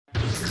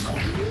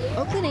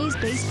Oakland A's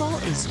baseball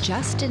is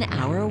just an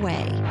hour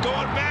away.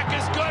 Going back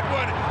is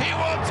Goodwin. He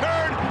will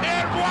turn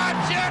and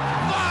watch it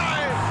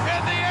fly.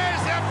 And the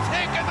A's have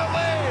taken the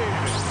lead.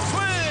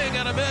 Swing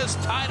and a miss.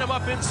 Tied him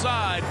up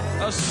inside.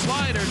 A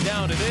slider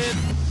down and in.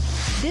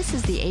 This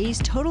is the A's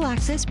Total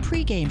Access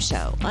pregame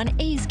show on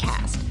A's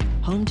Cast,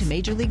 home to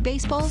Major League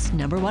Baseball's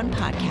 #1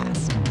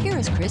 podcast. Here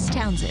is Chris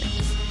Townsend.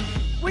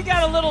 We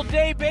got a little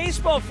day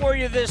baseball for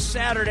you this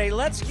Saturday.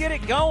 Let's get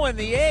it going.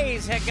 The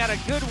A's had got a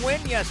good win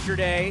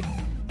yesterday,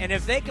 and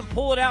if they can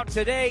pull it out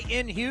today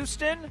in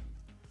Houston,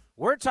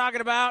 we're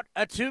talking about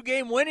a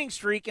 2-game winning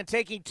streak and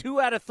taking 2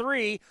 out of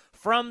 3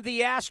 from the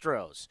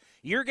Astros.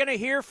 You're going to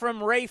hear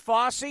from Ray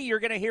Fosse. You're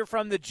going to hear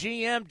from the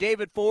GM,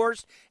 David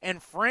Forst,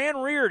 and Fran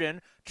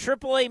Riordan,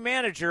 AAA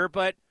manager,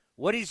 but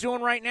what he's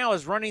doing right now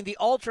is running the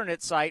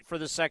alternate site for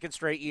the second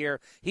straight year.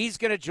 He's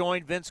going to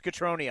join Vince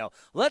Cotroneo.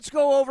 Let's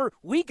go over,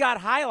 we got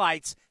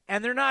highlights,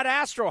 and they're not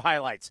Astro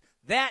highlights.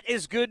 That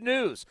is good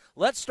news.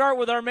 Let's start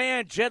with our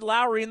man, Jed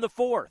Lowrie, in the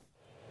fourth.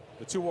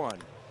 The 2-1.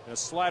 The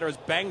slider is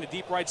banged to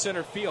deep right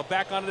center field.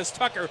 Back onto this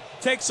Tucker.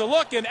 Takes a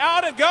look, and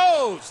out it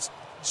goes.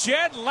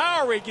 Jed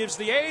Lowrie gives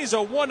the A's a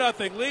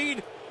 1-0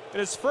 lead. And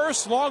his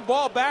first long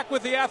ball back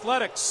with the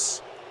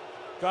Athletics.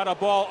 Got a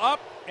ball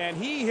up, and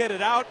he hit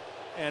it out,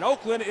 and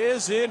Oakland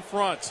is in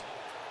front.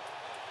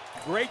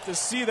 Great to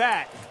see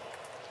that.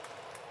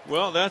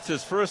 Well, that's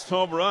his first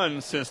home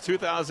run since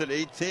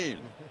 2018.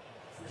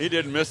 He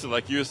didn't miss it,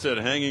 like you said,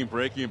 hanging,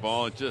 breaking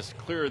ball. It just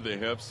cleared the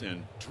hips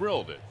and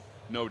drilled it,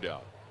 no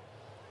doubt.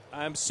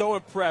 I'm so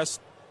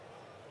impressed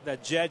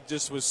that Jed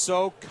just was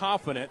so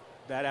confident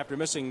that after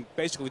missing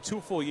basically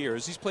 2 full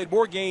years, he's played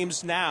more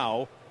games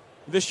now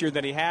this year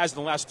than he has in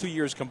the last 2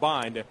 years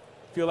combined. I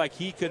feel like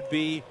he could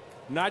be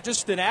not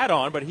just an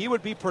add-on, but he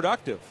would be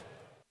productive.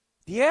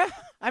 Yeah,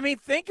 I mean,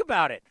 think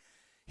about it.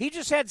 He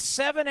just had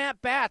 7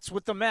 at-bats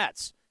with the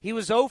Mets. He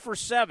was 0 for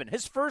 7.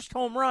 His first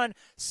home run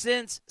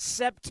since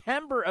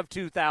September of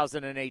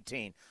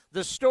 2018.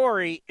 The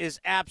story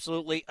is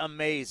absolutely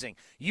amazing.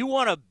 You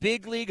want a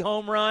big league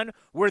home run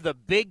where the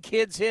big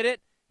kids hit it?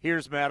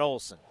 Here's Matt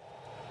Olson.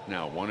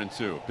 Now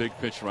 1-2. Big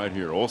pitch right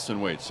here. Olson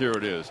waits. Here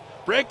it is.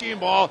 Breaking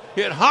ball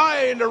hit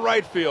high into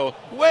right field.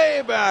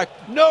 Way back.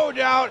 No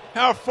doubt.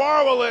 How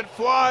far will it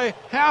fly?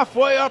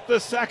 Halfway up the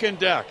second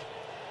deck.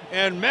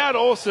 And Matt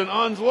Olson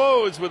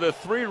unloads with a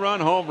 3-run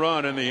home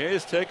run, and the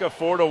A's take a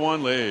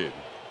 4-1 lead.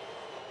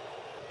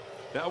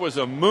 That was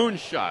a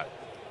moonshot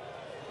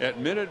at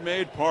Minute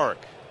Maid Park.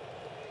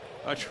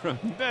 A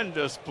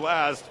tremendous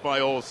blast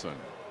by Olson.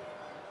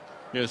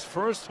 His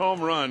first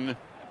home run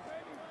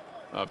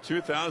of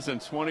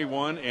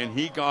 2021, and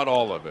he got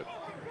all of it.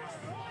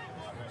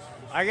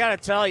 I got to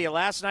tell you,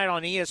 last night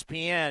on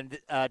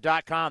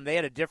ESPN.com, they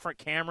had a different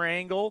camera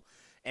angle,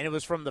 and it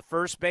was from the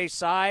first base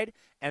side,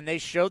 and they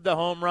showed the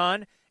home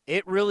run.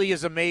 It really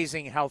is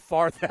amazing how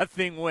far that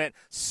thing went.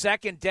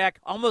 Second deck,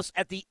 almost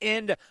at the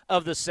end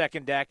of the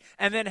second deck.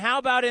 And then how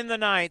about in the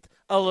ninth,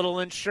 a little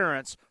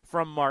insurance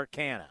from Mark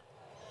Canha.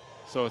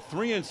 So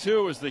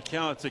 3-2 is the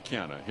count to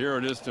Canha. Here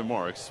it is to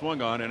Mark.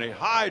 Swung on in a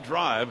high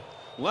drive.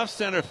 Left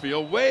center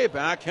field, way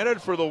back,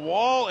 headed for the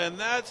wall, and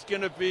that's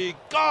going to be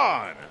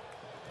gone.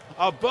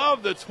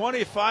 Above the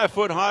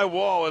 25-foot high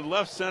wall in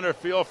left center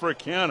field for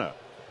Canha.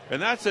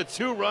 And that's a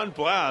 2-run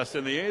blast,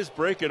 and the A's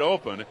break it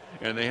open,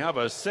 and they have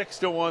a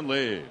 6-1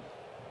 lead.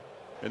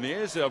 And the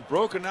A's have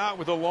broken out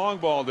with a long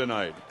ball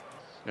tonight.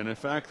 And, in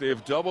fact,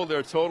 they've doubled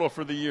their total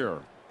for the year.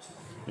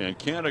 And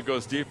Canha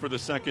goes deep for the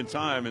second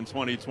time in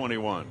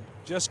 2021.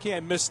 Just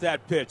can't miss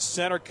that pitch.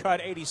 Center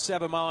cut,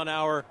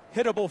 87-mile-an-hour,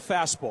 hittable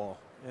fastball.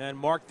 And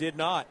Mark did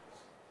not.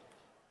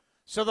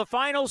 So the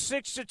final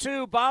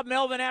 6-2, Bob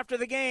Melvin after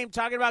the game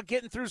talking about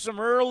getting through some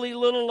early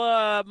little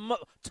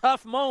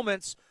tough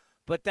moments,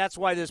 but that's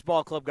why this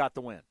ball club got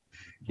the win.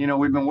 You know,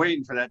 we've been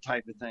waiting for that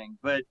type of thing.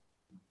 But,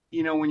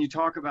 you know, when you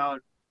talk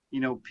about, you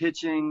know,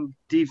 pitching,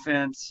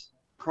 defense,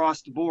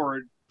 across the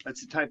board,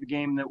 that's the type of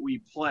game that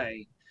we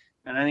play.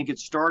 And I think it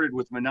started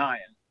with Manaea.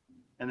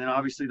 And then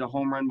obviously the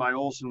home run by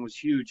Olson was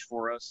huge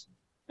for us.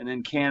 And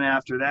then Canha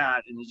after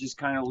that, and it just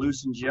kind of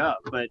loosens you up.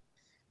 But,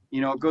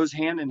 you know, it goes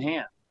hand in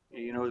hand,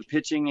 you know, the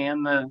pitching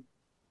and the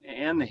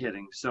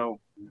hitting. So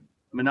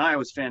Manaea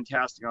was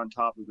fantastic on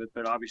top of it,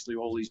 but obviously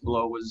Ole's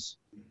blow was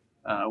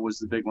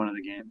the big one of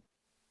the game.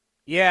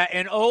 Yeah,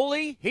 and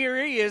Ole,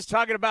 here he is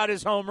talking about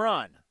his home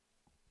run.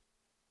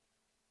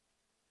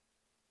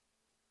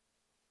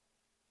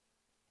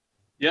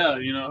 Yeah,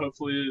 you know,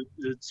 hopefully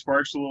it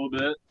sparks a little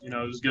bit. You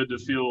know, it was good to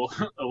feel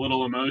a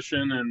little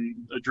emotion and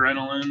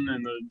adrenaline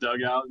in the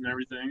dugout and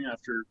everything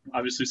after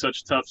obviously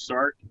such a tough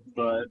start.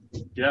 But,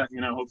 yeah,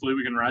 you know, hopefully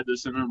we can ride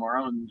this in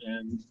tomorrow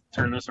and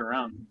turn this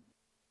around.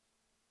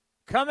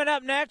 Coming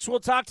up next,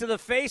 we'll talk to the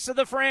face of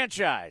the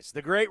franchise,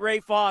 the great Ray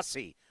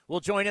Fosse.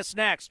 Will join us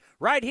next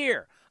right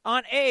here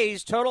on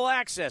A's Total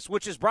Access,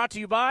 which is brought to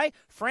you by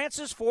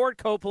Francis Ford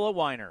Coppola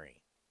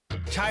Winery.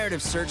 Tired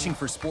of searching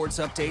for sports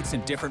updates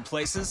in different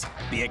places?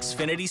 The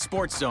Xfinity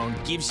Sports Zone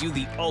gives you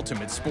the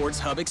ultimate sports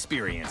hub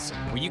experience,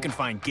 where you can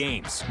find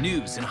games,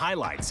 news, and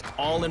highlights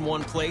all in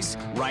one place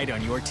right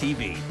on your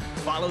TV.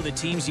 Follow the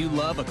teams you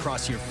love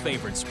across your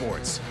favorite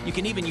sports. You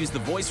can even use the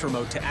voice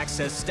remote to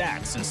access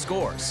stats and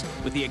scores.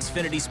 With the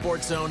Xfinity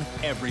Sports Zone,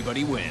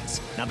 everybody wins.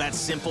 Now that's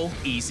simple,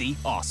 easy,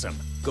 awesome.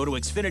 Go to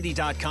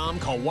Xfinity.com,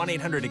 call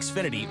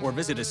 1-800-XFINITY, or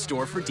visit a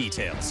store for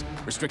details.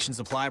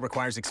 Restrictions apply.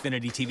 Requires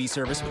Xfinity TV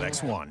service with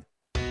X1.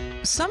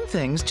 Some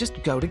things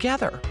just go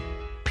together.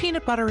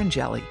 Peanut butter and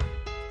jelly,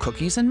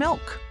 cookies and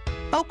milk,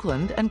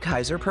 Oakland and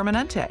Kaiser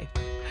Permanente.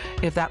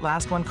 If that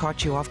last one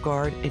caught you off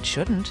guard, it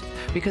shouldn't,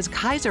 because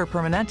Kaiser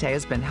Permanente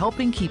has been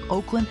helping keep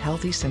Oakland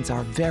healthy since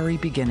our very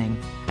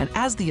beginning. And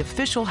as the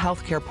official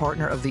healthcare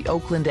partner of the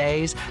Oakland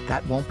A's,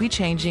 that won't be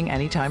changing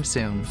anytime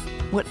soon.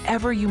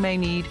 Whatever you may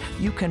need,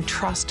 you can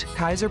trust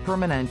Kaiser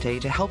Permanente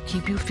to help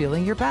keep you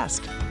feeling your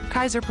best.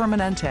 Kaiser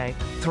Permanente.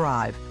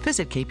 Thrive.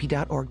 Visit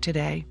kp.org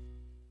today.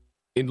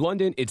 In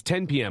London, it's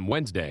 10 p.m.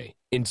 Wednesday.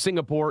 In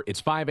Singapore, it's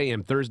 5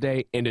 a.m.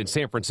 Thursday. And in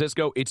San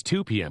Francisco, it's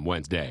 2 p.m.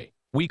 Wednesday.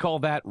 We call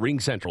that Ring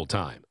Central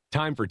Time.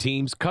 Time for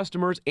teams,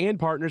 customers, and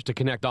partners to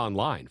connect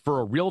online for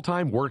a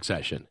real-time work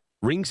session.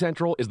 Ring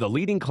Central is the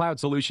leading cloud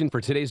solution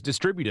for today's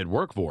distributed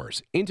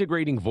workforce,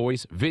 integrating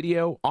voice,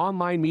 video,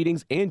 online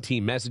meetings, and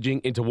team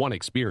messaging into one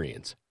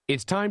experience.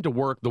 It's time to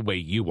work the way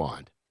you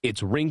want.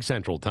 It's Ring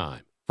Central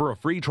Time. For a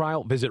free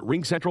trial, visit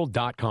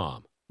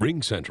ringcentral.com.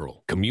 Ring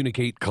Central.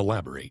 Communicate,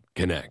 collaborate,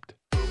 connect.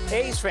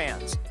 A's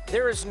fans,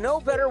 there is no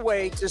better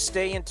way to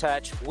stay in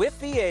touch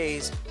with the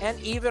A's and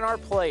even our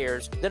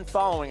players than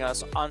following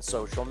us on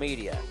social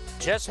media.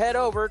 Just head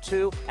over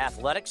to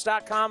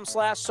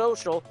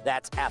athletics.com/social.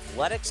 That's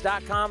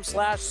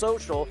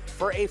athletics.com/social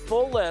for a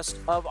full list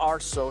of our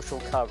social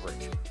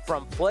coverage,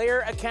 from player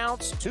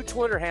accounts to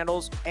Twitter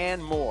handles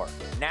and more.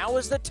 Now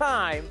is the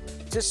time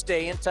to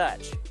stay in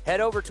touch.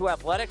 Head over to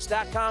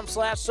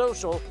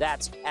athletics.com/social.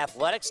 That's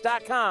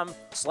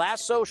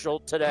athletics.com/social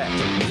today.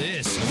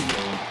 This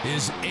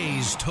is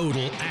A's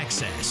Total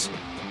Access.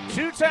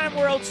 Two-time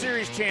World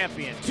Series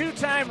champion,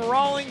 two-time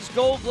Rawlings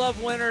Gold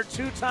Glove winner,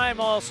 two-time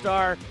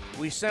All-Star.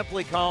 We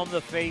simply call him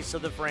the face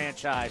of the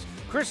franchise.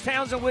 Chris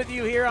Townsend with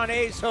you here on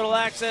A's Total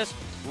Access.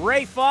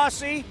 Ray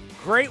Fosse,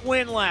 great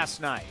win last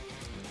night.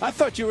 I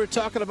thought you were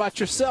talking about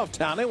yourself,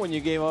 Townie, when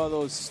you gave all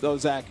those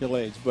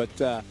accolades.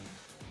 But,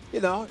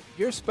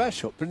 you're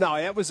special. But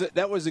no,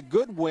 that was a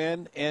good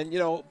win. And,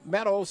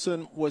 Matt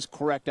Olson was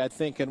correct, I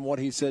think, in what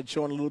he said,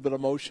 showing a little bit of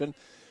emotion.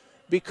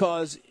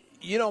 Because,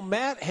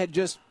 Matt had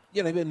just,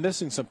 been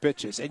missing some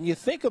pitches. And you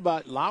think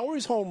about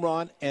Lowry's home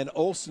run and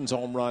Olson's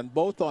home run,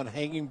 both on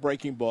hanging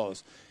breaking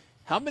balls.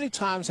 How many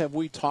times have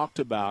we talked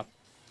about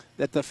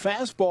that the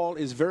fastball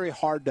is very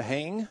hard to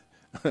hang?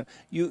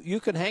 You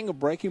can hang a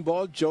breaking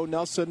ball. Jimmy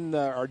Nelson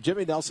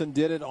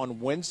did it on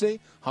Wednesday,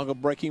 hung a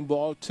breaking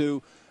ball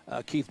to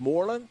Keith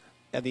Moreland,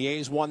 and the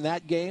A's won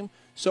that game.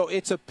 So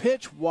it's a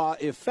pitch, while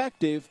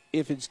effective,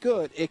 if it's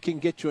good, it can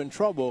get you in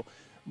trouble.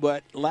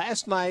 But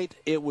last night,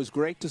 it was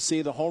great to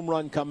see the home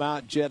run come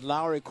out. Jed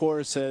Lowry, of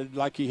course, said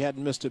like he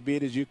hadn't missed a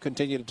beat, as you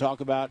continue to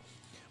talk about.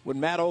 When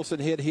Matt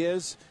Olson hit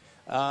his,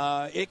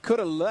 it could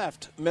have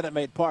left Minute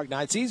Maid Park.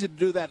 Now, it's easy to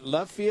do that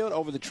left field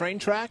over the train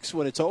tracks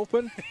when it's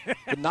open,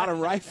 but not in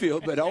right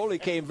field. But Ole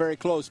came very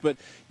close. But,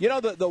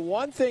 the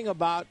one thing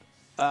about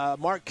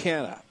Mark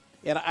Canha,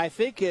 and I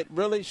think it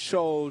really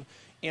showed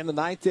in the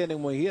ninth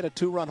inning when he hit a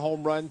two-run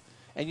home run,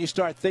 and you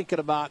start thinking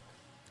about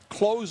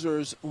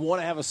closers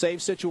want to have a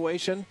save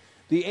situation.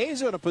 The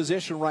A's are in a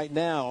position right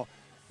now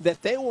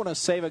that they want to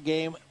save a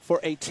game for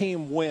a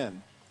team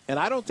win. And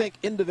I don't think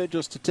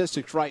individual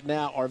statistics right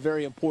now are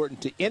very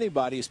important to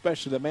anybody,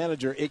 especially the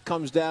manager. It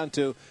comes down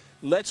to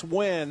let's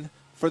win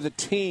for the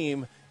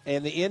team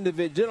and the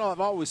individual. I've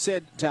always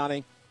said,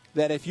 Townie,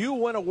 that if you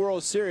win a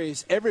World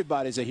Series,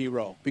 everybody's a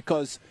hero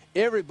because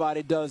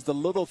everybody does the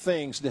little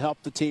things to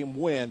help the team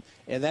win,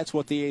 and that's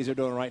what the A's are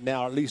doing right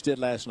now, or at least did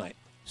last night.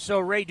 So,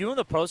 Ray, doing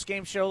the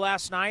post-game show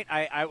last night,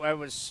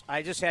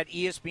 I just had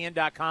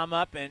ESPN.com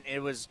up, and it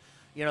was,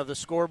 the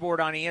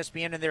scoreboard on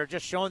ESPN, and they were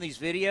just showing these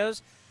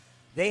videos.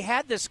 They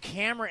had this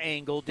camera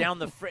angle down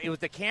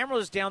the camera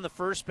was down the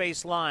first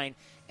base line,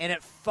 and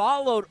it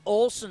followed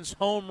Olson's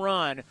home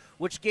run,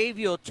 which gave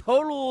you a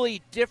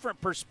totally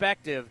different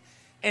perspective.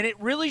 And it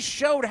really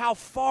showed how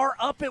far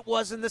up it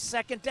was in the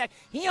second deck.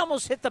 He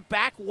almost hit the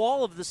back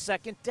wall of the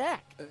second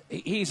deck.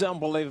 He's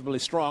unbelievably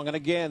strong. And,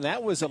 again,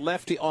 that was a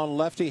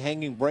lefty-on-lefty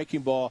hanging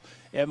breaking ball.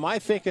 And my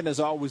thinking has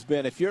always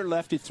been if you're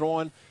lefty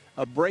throwing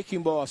a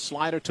breaking ball, a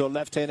slider to a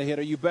left-handed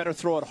hitter, you better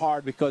throw it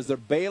hard because they're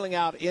bailing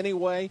out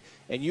anyway,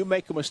 and you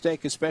make a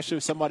mistake, especially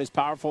if somebody's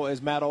powerful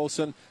as Matt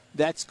Olson,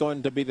 that's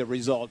going to be the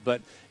result.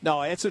 But,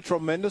 no, it's a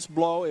tremendous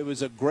blow. It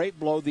was a great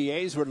blow. The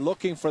A's were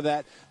looking for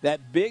that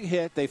big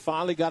hit. They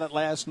finally got it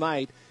last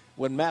night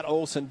when Matt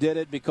Olson did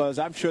it because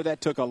I'm sure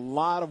that took a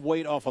lot of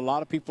weight off a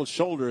lot of people's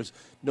shoulders,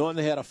 knowing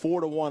they had a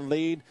 4-1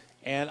 lead.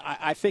 And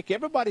I think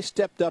everybody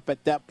stepped up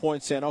at that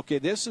point saying, okay,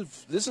 this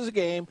is a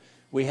game.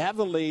 We have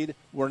the lead.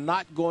 We're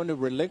not going to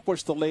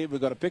relinquish the lead. We're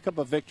going to pick up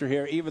a victory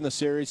here, even the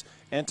series.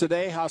 And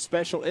today, how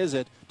special is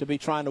it to be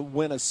trying to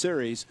win a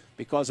series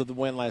because of the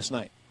win last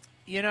night?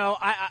 You know,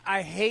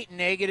 I hate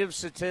negative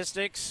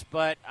statistics,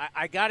 but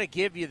I got to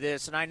give you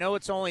this, and I know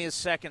it's only his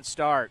second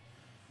start.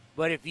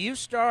 But if you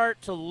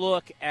start to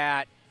look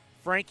at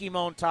Frankie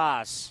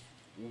Montas,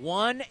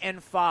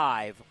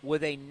 1-5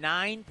 with a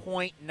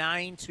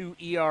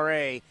 9.92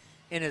 ERA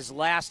in his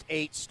last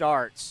 8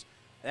 starts.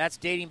 That's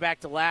dating back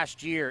to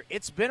last year.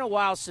 It's been a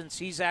while since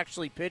he's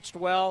actually pitched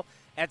well.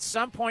 At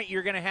some point,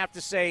 you're going to have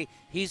to say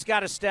he's got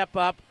to step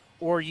up,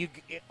 or you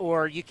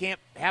can't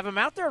have him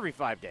out there every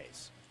 5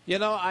 days. You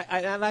know,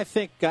 I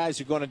think guys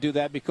are going to do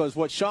that because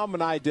what Sean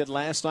and I did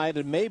last night,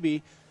 and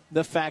maybe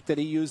the fact that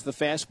he used the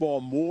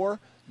fastball more,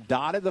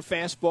 dotted the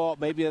fastball,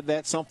 maybe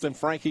that's something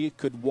Frankie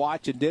could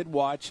watch and did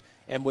watch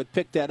and would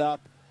pick that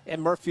up.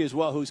 And Murphy as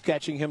well, who's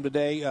catching him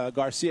today.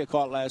 Garcia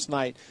caught last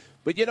night.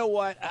 But you know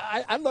what?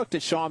 I looked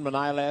at Sean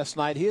Manaea last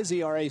night. His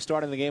ERA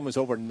starting the game was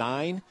over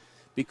 9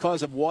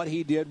 because of what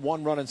he did,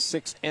 1 run in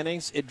 6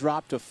 innings. It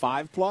dropped to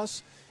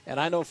 5+. And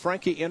I know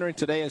Frankie entering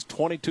today is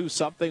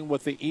 22-something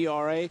with the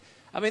ERA.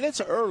 I mean,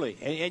 it's early,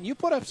 and you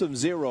put up some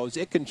zeros,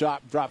 it can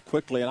drop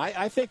quickly. And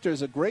I think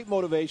there's a great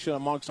motivation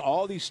amongst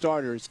all these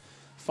starters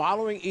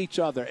following each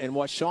other. And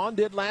what Sean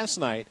did last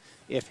night,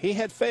 if he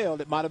had failed,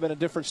 it might have been a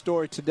different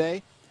story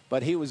today.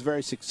 But he was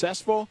very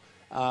successful.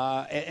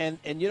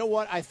 And you know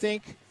what? I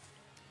think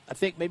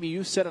maybe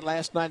you said it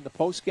last night in the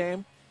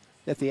postgame,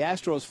 that the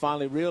Astros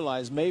finally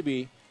realized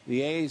maybe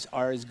the A's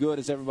are as good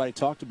as everybody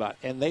talked about.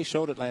 And they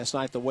showed it last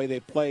night, the way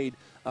they played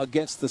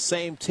against the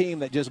same team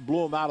that just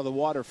blew them out of the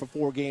water for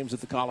 4 games at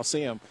the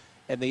Coliseum.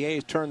 And the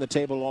A's turned the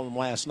table on them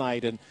last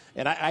night. And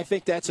I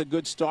think that's a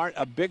good start,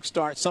 a big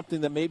start, something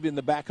that maybe in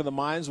the back of the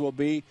minds will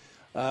be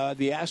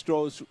the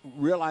Astros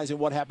realizing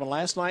what happened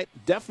last night.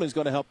 Definitely is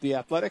going to help the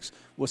Athletics.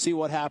 We'll see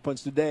what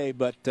happens today,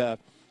 but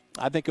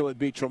I think it would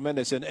be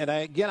tremendous. And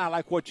again, I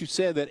like what you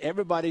said, that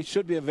everybody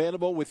should be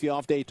available with the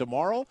off day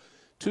tomorrow,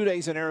 2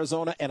 days in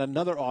Arizona, and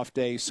another off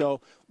day.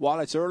 So while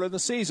it's early in the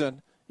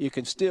season, you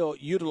can still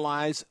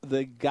utilize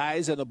the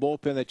guys in the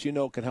bullpen that you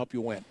know can help you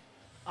win.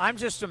 I'm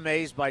just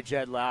amazed by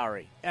Jed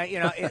Lowry.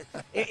 If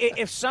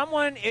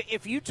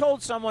you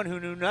told someone who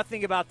knew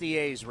nothing about the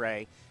A's,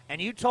 Ray, and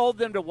you told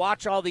them to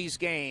watch all these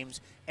games,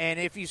 and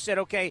if you said,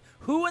 okay,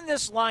 who in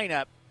this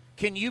lineup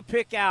can you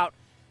pick out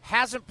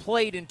hasn't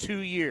played in 2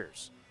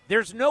 years?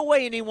 There's no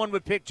way anyone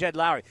would pick Jed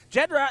Lowry.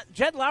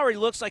 Jed Lowry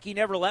looks like he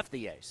never left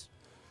the A's.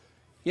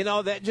 You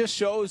know, that just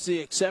shows the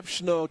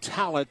exceptional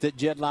talent that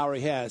Jed Lowry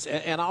has.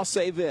 And I'll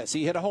say this.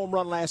 He hit a home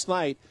run last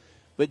night,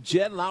 but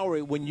Jed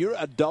Lowry, when you're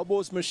a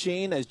doubles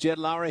machine, as Jed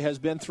Lowry has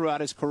been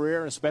throughout his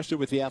career, especially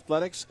with the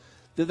Athletics,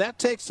 then that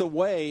takes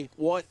away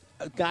what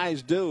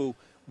guys do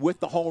with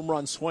the home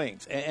run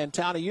swings. And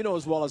Tony, you know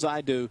as well as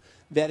I do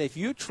that if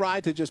you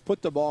try to just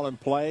put the ball in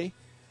play,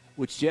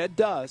 which Jed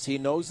does, he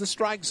knows the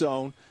strike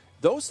zone,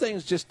 those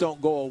things just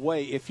don't go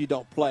away if you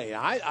don't play.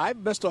 I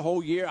missed a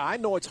whole year. I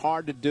know it's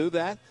hard to do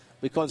that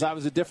because I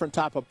was a different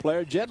type of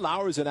player. Jed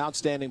Lowry is an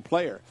outstanding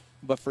player.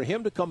 But for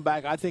him to come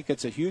back, I think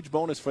it's a huge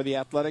bonus for the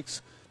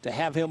Athletics to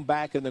have him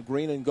back in the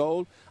green and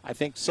gold. I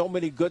think so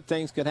many good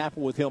things can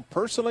happen with him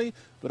personally,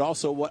 but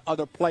also what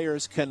other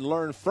players can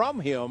learn from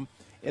him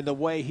in the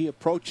way he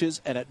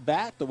approaches an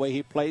at-bat, the way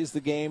he plays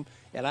the game.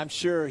 And I'm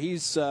sure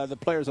the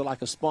players are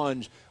like a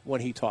sponge when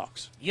he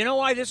talks. You know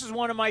why this is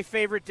one of my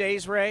favorite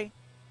days, Ray?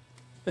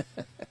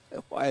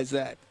 Why is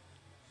that?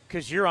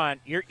 Because you're on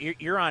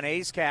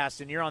A's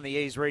Cast and you're on the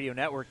A's Radio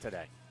Network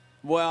today.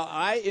 Well,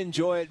 I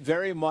enjoy it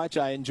very much.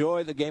 I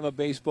enjoy the game of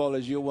baseball,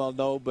 as you well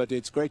know, but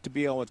it's great to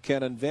be on with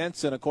Ken and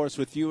Vince, and, of course,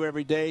 with you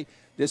every day.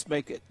 This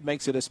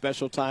makes it a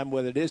special time,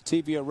 whether it is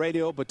TV or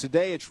radio. But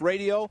today it's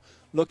radio.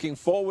 Looking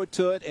forward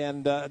to it.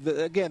 And,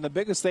 again, the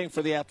biggest thing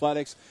for the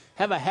Athletics,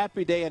 have a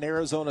happy day in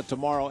Arizona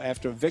tomorrow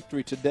after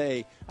victory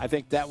today. I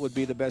think that would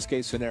be the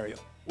best-case scenario.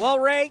 Well,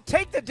 Ray,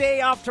 take the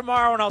day off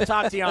tomorrow, and I'll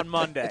talk to you on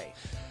Monday.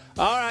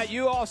 All right,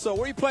 you also.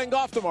 Where are you playing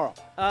golf tomorrow?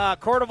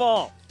 Coeur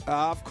d'Alene.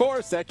 Of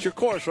course, that's your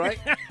course, right?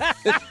 All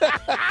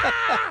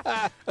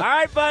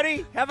right,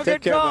 buddy. Have a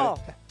good call.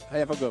 Buddy.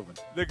 Have a good one.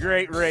 The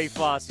great Ray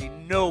Fosse.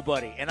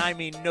 Nobody, and I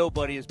mean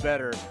nobody, is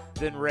better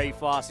than Ray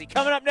Fosse.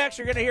 Coming up next,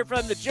 you're going to hear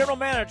from the general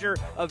manager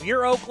of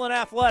your Oakland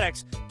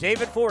Athletics,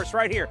 David Forst,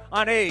 right here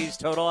on A's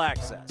Total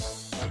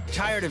Access.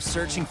 Tired of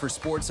searching for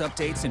sports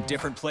updates in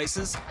different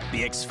places?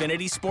 The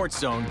Xfinity Sports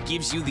Zone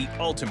gives you the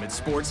ultimate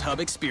sports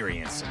hub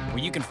experience,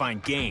 where you can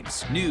find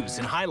games, news,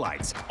 and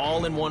highlights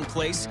all in one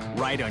place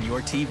right on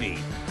your TV.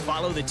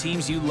 Follow the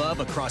teams you love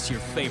across your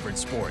favorite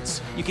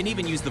sports. You can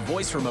even use the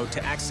voice remote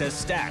to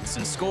access stats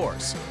and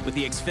scores. With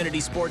the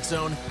Xfinity Sports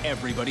Zone,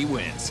 everybody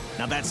wins.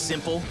 Now that's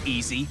simple,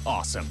 easy,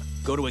 awesome.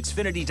 Go to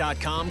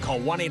Xfinity.com,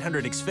 call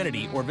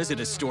 1-800-XFINITY, or visit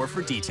a store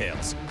for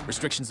details.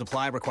 Restrictions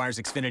apply. Requires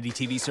Xfinity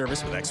TV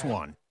service with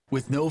X1.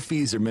 With no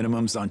fees or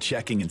minimums on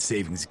checking and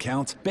savings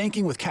accounts,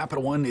 banking with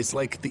Capital One is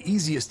like the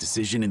easiest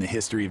decision in the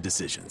history of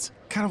decisions.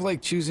 Kind of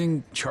like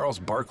choosing Charles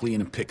Barkley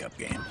in a pickup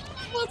game.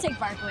 We'll take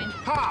Barkley.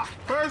 Ha!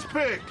 First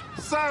pick.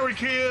 Sorry,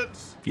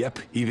 kids. Yep,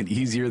 even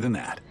easier than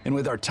that. And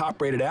with our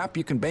top-rated app,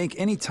 you can bank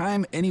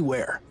anytime,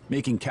 anywhere.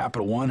 making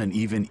Capital One an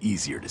even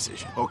easier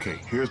decision. Okay,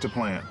 here's the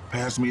plan.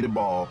 Pass me the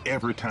ball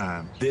every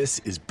time. This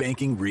is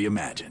banking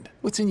reimagined.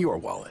 What's in your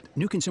wallet?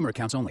 New consumer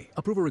accounts only.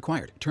 Approval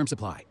required. Terms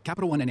apply.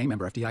 Capital One N.A.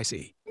 member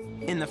FDIC.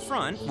 In the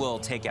front, we'll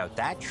take out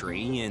that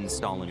tree,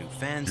 install a new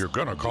fence. You're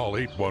gonna call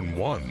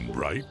 811,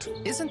 right?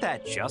 Isn't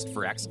that just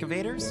for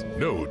excavators?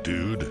 No,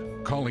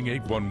 dude. Calling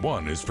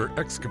 811 is for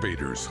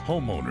excavators,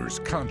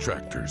 homeowners,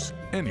 contractors,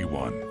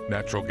 anyone.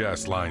 Natural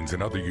gas lines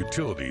and other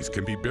utilities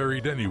can be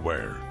buried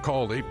anywhere.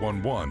 Call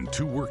 811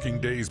 2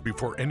 working days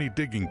before any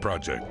digging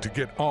project to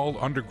get all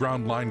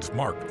underground lines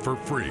marked for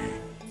free.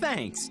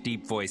 Thanks,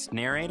 deep-voiced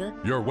narrator.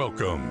 You're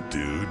welcome,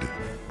 dude.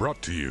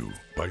 Brought to you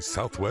by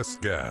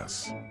Southwest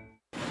Gas.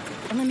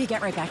 And let me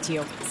get right back to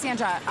you.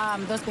 Sandra,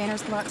 those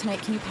banners go out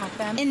tonight. Can you pack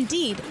them?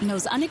 Indeed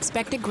knows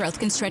unexpected growth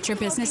can stretch your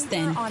business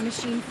thin. On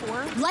machine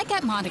 4? Like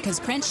at Monica's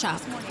Print Shop.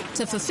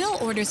 To fulfill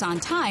orders on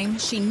time,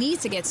 she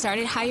needs to get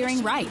started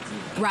hiring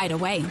right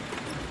away.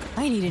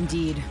 I need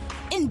Indeed.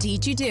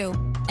 Indeed you do.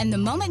 And the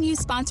moment you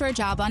sponsor a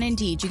job on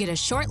Indeed, you get a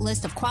short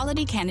list of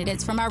quality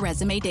candidates from our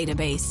resume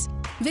database.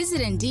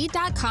 Visit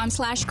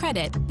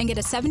Indeed.com/credit and get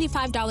a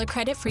 $75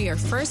 credit for your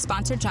first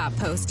sponsored job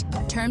post.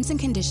 Terms and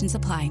conditions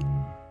apply.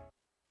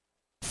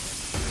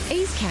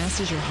 A's Cast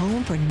is your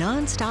home for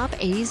nonstop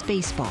A's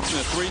baseball.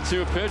 The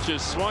 3-2 pitch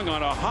is swung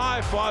on a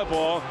high fly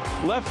ball.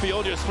 Left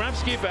field,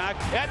 Yastrzemski back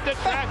at the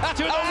track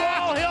to the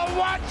wall. He'll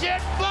watch it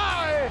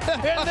fly.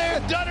 And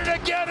they've done it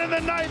again in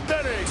the 9th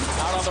inning.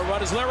 Out on the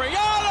run is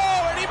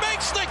Liriano, and he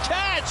makes the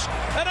catch.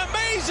 An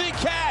amazing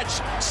catch.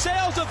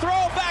 Sails the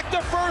throw back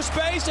to first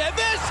base, and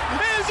this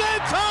is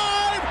in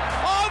time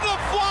on the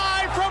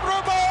fly from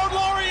Ramon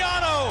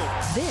Laureano.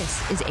 This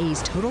is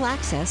A's Total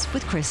Access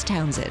with Chris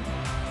Townsend.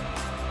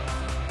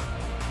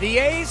 The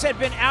A's had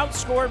been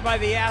outscored by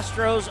the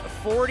Astros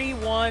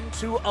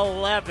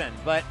 41-11,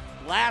 but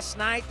last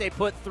night they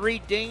put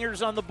 3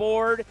 dingers on the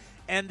board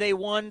and they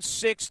won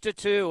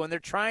 6-2, and they're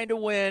trying to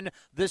win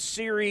the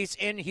series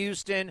in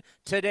Houston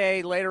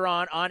today, later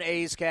on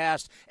A's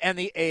Cast and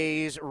the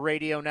A's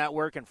Radio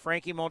Network. And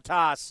Frankie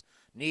Montas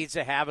needs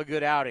to have a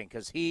good outing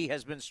because he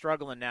has been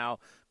struggling now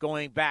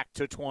going back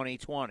to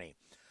 2020.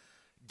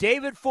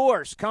 David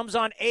Force comes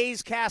on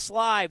A's Cast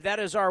Live. That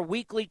is our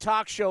weekly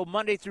talk show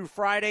Monday through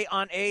Friday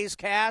on A's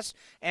Cast.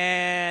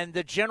 And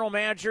the general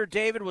manager,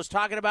 David, was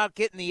talking about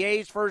getting the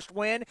A's first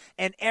win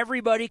and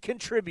everybody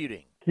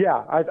contributing.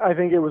 Yeah, I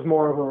think it was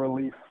more of a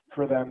relief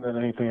for them than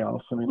anything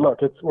else. I mean, look,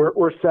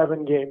 we're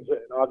 7 games in.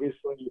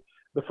 Obviously,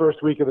 the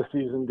first week of the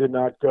season did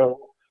not go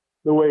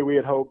the way we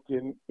had hoped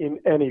in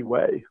any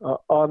way.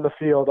 On the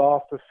field,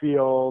 off the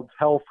field,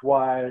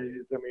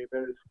 health-wise. I mean,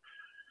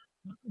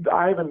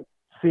 I haven't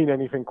seen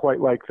anything quite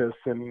like this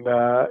in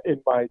my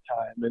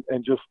time,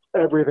 and just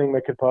everything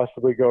that could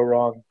possibly go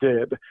wrong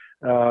did.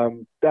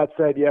 That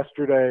said,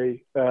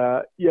 yesterday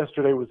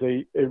was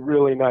a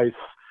really nice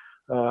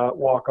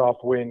walk-off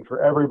win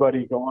for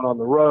everybody going on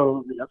the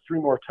road. We got 3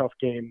 more tough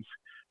games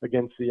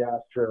against the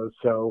Astros,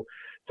 so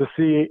to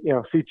see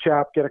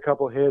Chap get a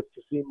couple hits,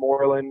 to see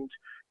Moreland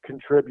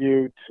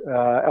contribute,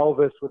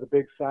 Elvis with a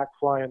big sac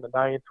fly in the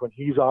 9th when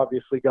he's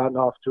obviously gotten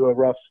off to a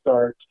rough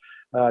start.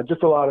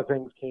 Just a lot of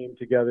things came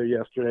together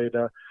yesterday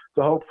to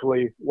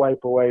hopefully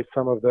wipe away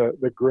some of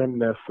the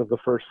grimness of the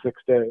first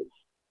 6 days.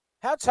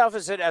 How tough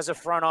is it as a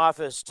front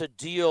office to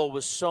deal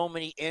with so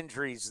many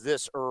injuries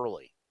this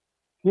early?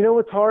 You know,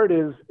 what's hard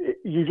is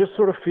you just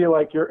sort of feel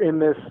like you're in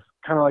this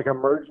kind of like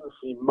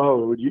emergency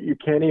mode. You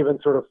can't even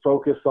sort of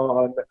focus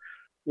on,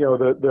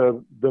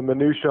 the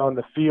minutia on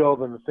the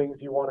field and the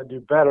things you want to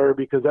do better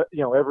because,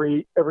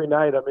 every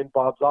night I'm in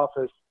Bob's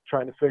office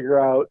trying to figure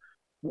out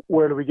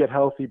where do we get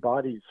healthy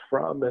bodies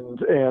from?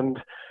 And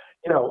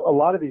a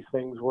lot of these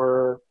things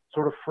were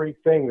sort of freak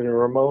things. And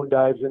Ramon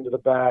dives into the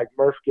bag,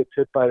 Murph gets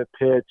hit by the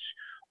pitch,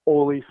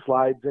 Ole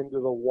slides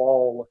into the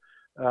wall,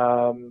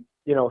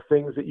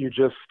 things that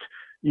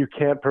you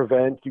can't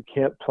prevent, you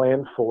can't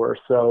plan for.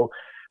 So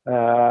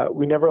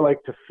we never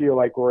like to feel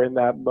like we're in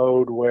that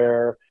mode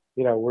where,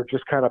 we're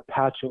just kind of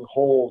patching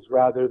holes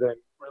rather than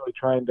really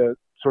trying to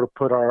sort of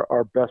put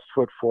our best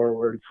foot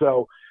forward.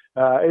 So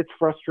it's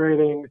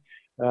frustrating.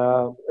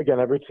 Again,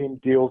 every team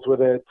deals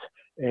with it,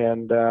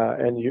 and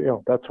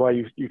that's why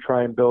you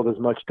try and build as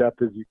much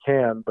depth as you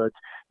can. But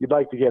you'd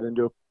like to get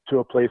into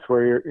a place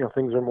where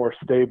things are more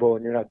stable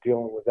and you're not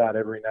dealing with that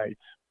every night.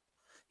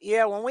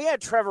 Yeah, when we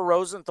had Trevor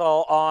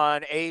Rosenthal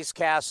on A's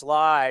Cast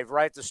Live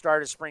right at the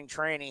start of spring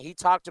training, he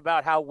talked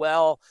about how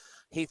well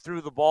he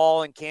threw the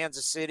ball in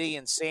Kansas City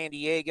and San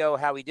Diego,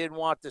 how he didn't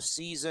want the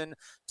season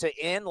to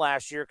end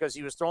last year because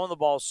he was throwing the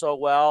ball so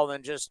well,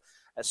 and just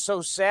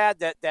so sad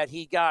that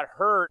he got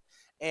hurt.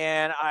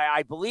 And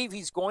I believe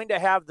he's going to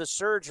have the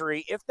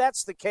surgery. If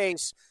that's the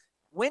case,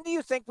 when do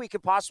you think we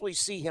could possibly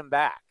see him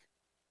back?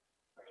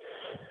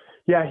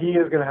 Yeah, he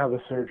is going to have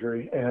the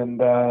surgery.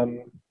 And,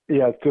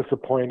 it's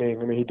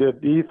disappointing. I mean, he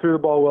threw the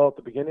ball well at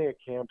the beginning of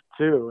camp,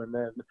 too. And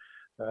then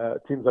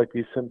it seems like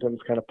these symptoms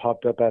kind of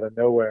popped up out of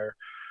nowhere.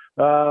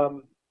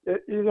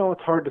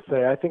 It's hard to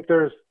say. I think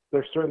there's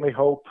certainly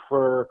hope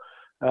for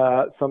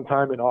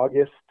sometime in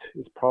August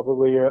is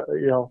probably,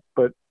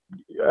 but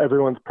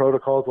everyone's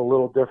protocol is a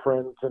little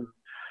different, and,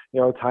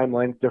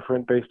 timeline's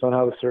different based on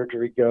how the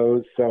surgery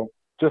goes. So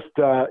just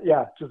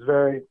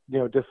very,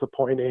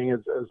 disappointing, as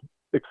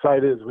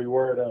excited as we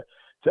were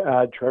to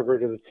add Trevor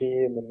to the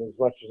team, and as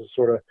much as it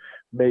sort of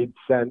made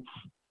sense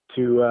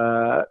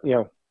to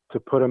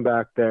put him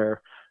back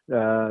there.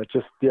 A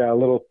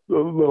little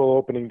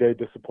opening day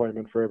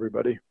disappointment for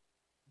everybody.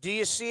 Do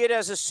you see it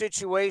as a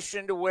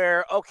situation to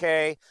where,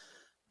 okay,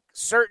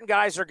 certain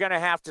guys are going to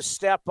have to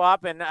step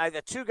up, and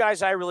the two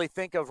guys I really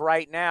think of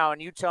right now, and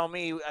you tell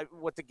me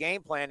what the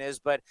game plan is,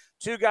 but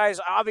two guys,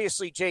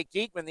 obviously Jake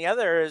Diekman, the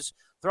other is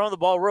throwing the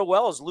ball real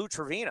well, is Lou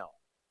Trevino.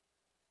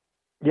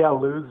 Yeah,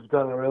 Lou's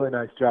done a really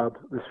nice job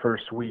this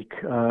first week,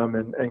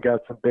 and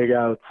got some big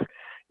outs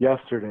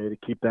yesterday to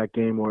keep that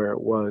game where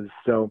it was.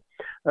 So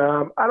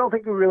I don't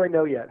think we really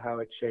know yet how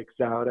it shakes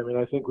out. I mean,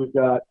 I think we've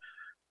got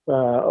a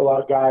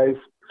lot of guys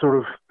sort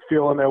of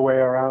feeling their way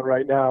around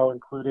right now,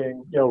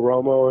 including,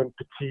 Romo and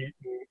Petit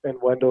and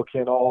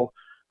Wendelken all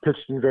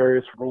pitched in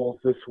various roles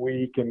this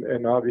week.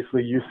 And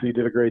obviously UC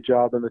did a great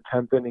job in the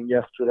 10th inning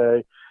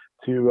yesterday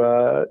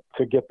to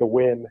get the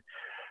win.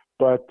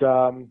 But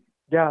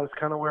that's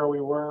kind of where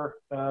we were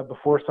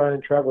before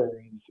signing Trevor.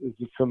 Is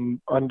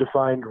some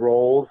undefined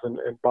roles, and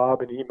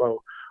Bob and Emo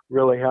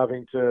really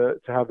having to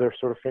have their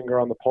sort of finger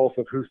on the pulse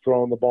of who's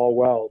throwing the ball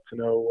well to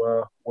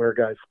know where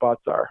guys'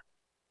 spots are.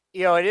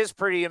 It is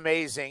pretty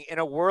amazing in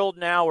a world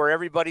now where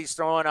everybody's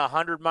throwing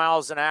 100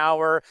 miles an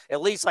hour,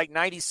 at least like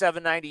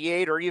 97,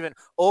 98, or even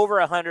over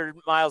 100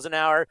 miles an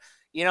hour.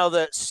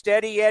 The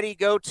steady Eddie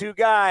go-to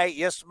guy,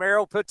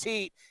 Yasmero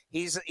Petit,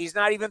 he's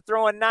not even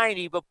throwing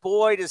 90, but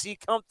boy, does he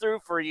come through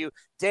for you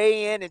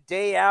day in and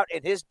day out,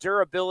 and his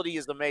durability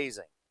is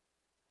amazing.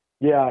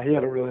 Yeah, he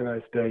had a really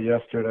nice day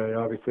yesterday,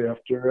 obviously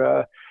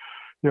after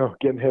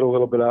getting hit a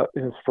little bit out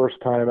in his first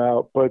time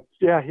out. But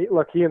yeah,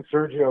 he and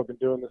Sergio have been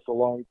doing this a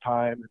long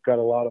time. They've got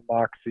a lot of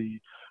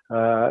moxie.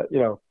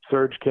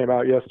 Serge came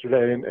out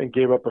yesterday and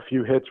gave up a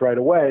few hits right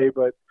away,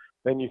 but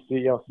then you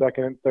see,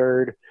 second and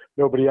third,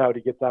 nobody out,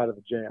 he gets out of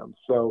the jam.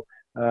 So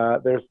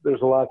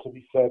there's a lot to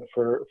be said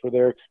for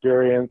their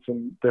experience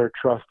and their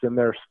trust in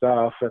their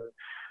stuff. And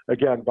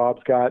again,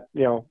 Bob's got,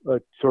 a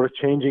sort of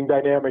changing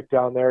dynamic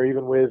down there,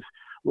 even with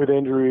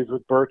injuries,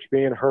 with Birch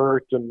being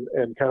hurt and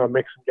kind of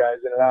mixing guys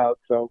in and out.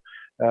 So,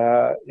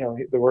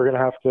 we're going to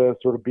have to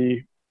sort of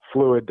be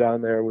fluid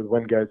down there with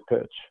when guys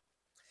pitch.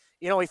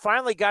 We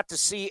finally got to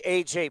see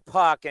A.J.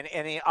 Puck, and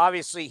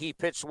he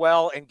pitched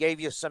well and gave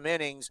you some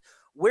innings.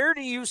 Where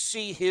do you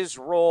see his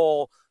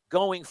role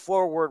going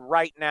forward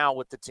right now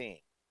with the team?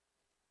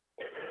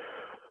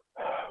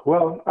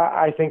 Well,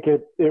 I think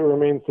it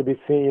remains to be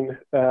seen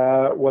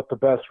what the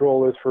best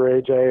role is for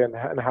AJ and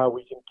how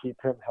we can keep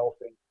him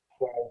healthy.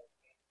 So,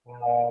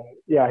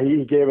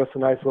 he gave us a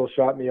nice little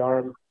shot in the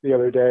arm the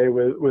other day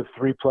with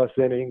 3+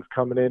 innings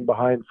coming in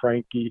behind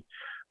Frankie.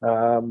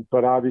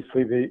 But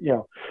obviously the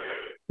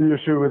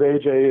issue with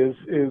AJ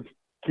is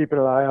keeping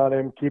an eye on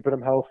him, keeping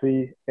him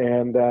healthy,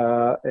 and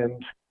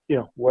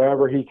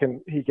wherever he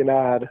can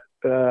add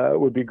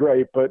would be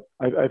great. But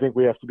I think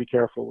we have to be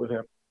careful with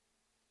him.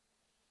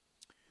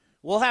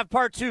 We'll have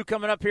part 2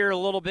 coming up here a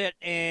little bit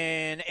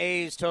in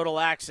A's Total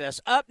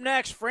Access. Up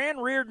next, Fran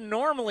Riordan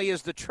normally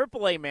is the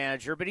AAA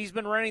manager, but he's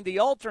been running the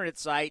alternate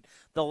site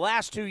the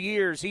last 2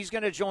 years. He's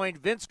going to join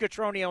Vince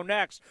Cotroneo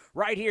next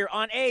right here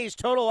on A's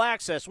Total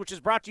Access, which is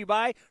brought to you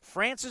by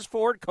Francis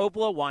Ford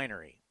Coppola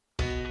Winery.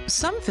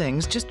 Some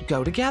things just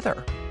go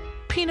together.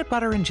 Peanut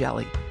butter and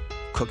jelly,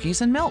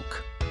 cookies and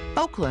milk,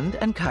 Oakland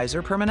and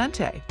Kaiser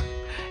Permanente.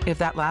 If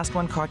that last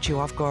one caught you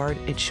off guard,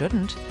 it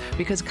shouldn't,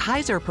 because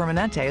Kaiser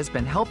Permanente has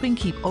been helping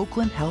keep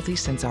Oakland healthy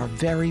since our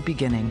very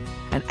beginning.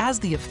 And as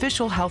the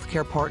official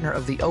healthcare partner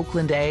of the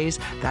Oakland A's,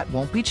 that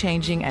won't be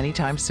changing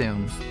anytime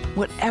soon.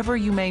 Whatever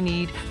you may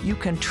need, you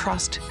can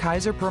trust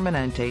Kaiser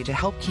Permanente to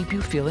help keep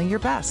you feeling your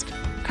best.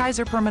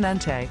 Kaiser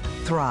Permanente.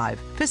 Thrive.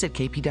 Visit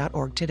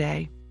kp.org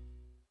today.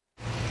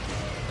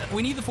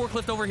 We need the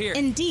forklift over here.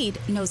 Indeed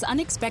knows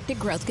unexpected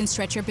growth can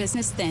stretch your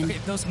business thin. Okay,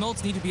 those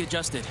molds need to be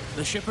adjusted.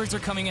 The shippers are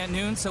coming at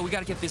noon, so we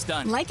got to get this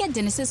done. Like at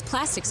Dennis's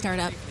plastic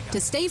startup.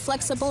 To stay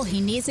flexible, he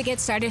needs to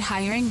get started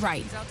hiring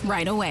right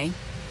away.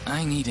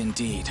 I need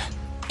Indeed.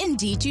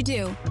 Indeed you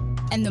do.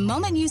 And the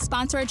moment you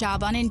sponsor a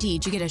job on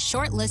Indeed, you get a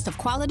short list of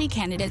quality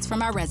candidates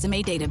from our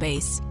resume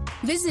database.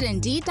 Visit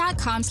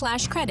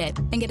Indeed.com/credit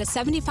and get a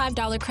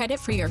 $75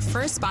 credit for your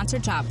first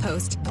sponsored job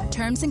post.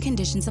 Terms and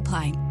conditions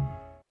apply.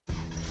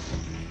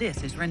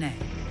 This is Renee.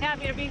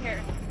 Happy to be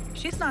here.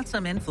 She's not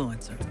some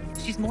influencer.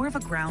 She's more of a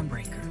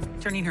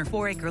groundbreaker, turning her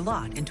 4-acre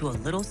lot into a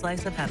little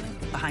slice of heaven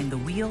behind the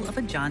wheel of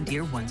a John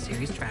Deere 1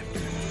 Series tractor.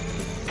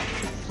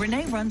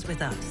 Renee runs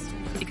with us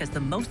because the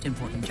most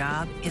important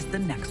job is the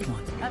next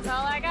one. That's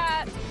all I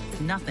got.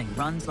 Nothing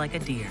runs like a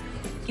Deere.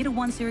 Get a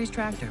 1 Series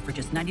tractor for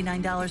just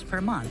 $99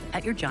 per month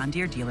at your John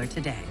Deere dealer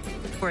today.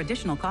 For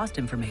additional cost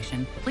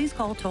information, please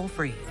call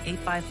toll-free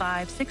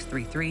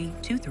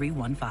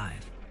 855-633-2315.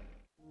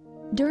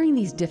 During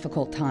these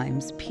difficult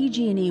times,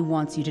 PG&E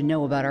wants you to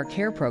know about our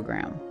CARE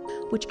program,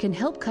 which can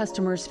help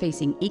customers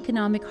facing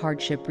economic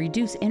hardship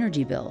reduce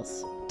energy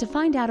bills. To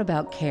find out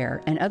about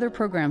CARE and other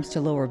programs to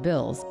lower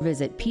bills,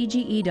 visit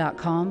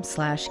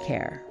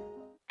pge.com/care.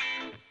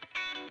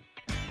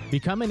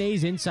 Become an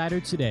A's insider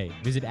today.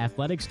 Visit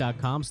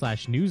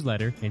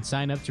athletics.com/newsletter and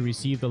sign up to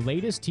receive the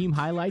latest team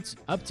highlights,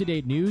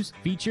 up-to-date news,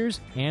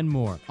 features, and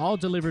more, all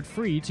delivered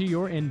free to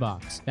your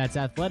inbox. That's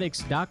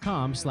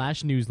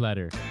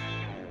athletics.com/newsletter.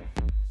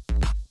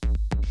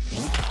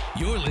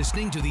 You're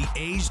listening to the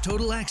A's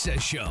Total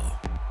Access Show.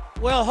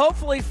 Well,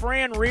 hopefully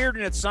Fran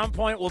Riordan at some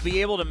point will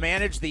be able to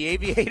manage the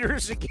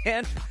Aviators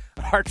again,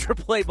 our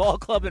AAA ball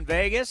club in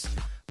Vegas.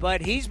 But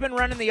he's been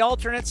running the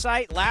alternate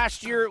site.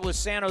 Last year it was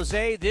San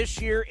Jose.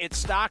 This year it's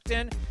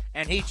Stockton,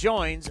 and he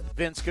joins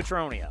Vince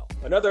Cotroneo.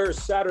 Another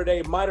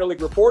Saturday minor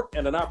league report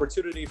and an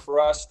opportunity for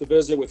us to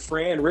visit with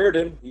Fran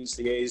Riordan. He's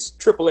the A's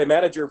AAA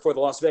manager for the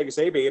Las Vegas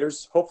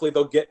Aviators. Hopefully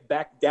they'll get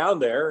back down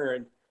there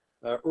and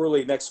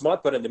early next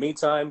month. But in the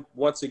meantime,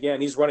 once again,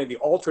 he's running the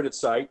alternate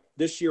site.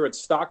 This year it's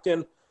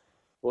Stockton.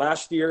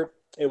 Last year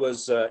it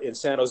was in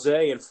San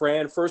Jose. And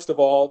Fran, first of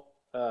all,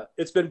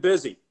 it's been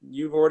busy.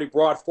 You've already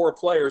brought 4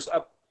 players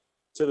up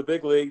to the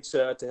big leagues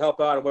to help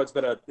out in what's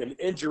been an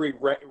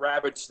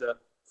injury-ravaged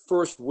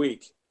first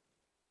week.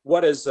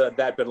 What has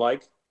that been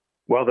like?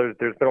 Well, there's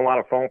been a lot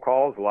of phone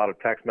calls, a lot of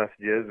text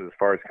messages as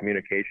far as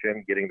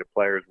communication, getting the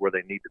players where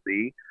they need to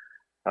be.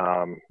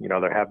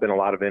 There have been a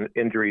lot of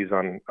injuries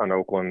on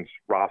Oakland's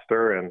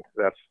roster, and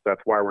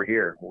that's why we're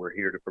here. We're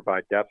here to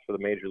provide depth for the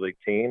major league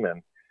team,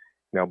 and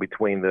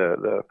between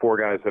the 4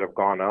 guys that have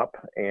gone up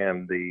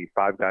and the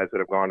 5 guys that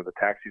have gone to the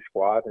taxi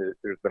squad,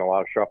 there's been a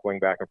lot of shuffling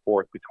back and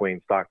forth between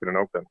Stockton and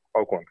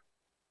Oakland.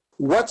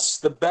 What's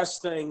the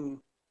best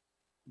thing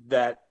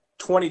that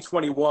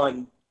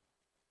 2021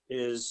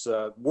 is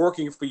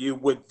working for you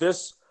with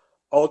this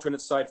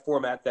alternate site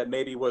format that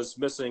maybe was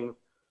missing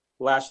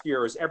last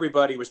year, as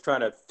everybody was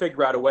trying to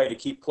figure out a way to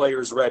keep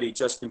players ready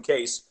just in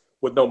case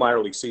with no minor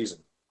league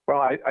season?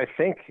 Well, I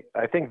think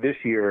this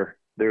year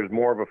there's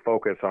more of a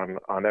focus on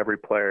every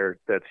player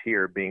that's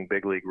here being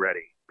big league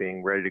ready,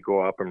 being ready to go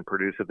up and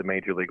produce at the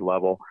major league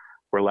level,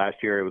 where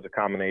last year it was a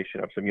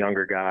combination of some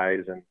younger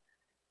guys and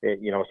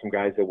some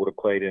guys that would have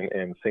played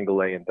in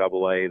single A and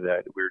double A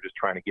that we were just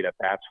trying to get at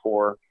bats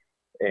for.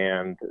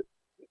 And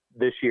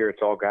this year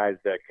it's all guys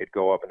that could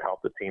go up and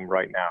help the team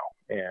right now.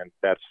 And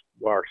that's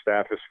what our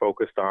staff is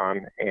focused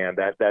on. And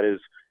that is,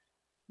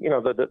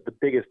 the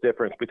biggest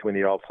difference between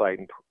the alt site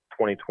in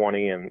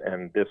 2020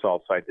 and this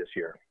alt site this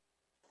year.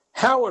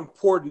 How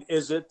important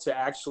is it to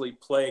actually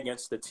play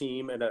against the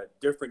team in a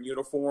different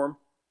uniform?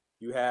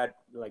 You had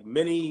like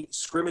mini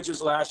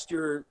scrimmages last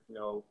year,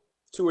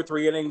 2 or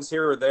 3 innings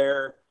here or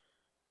there.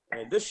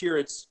 And this year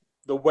it's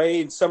the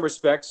way, in some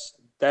respects,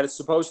 that it's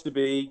supposed to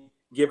be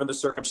given the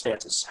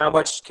circumstances. How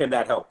much can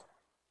that help?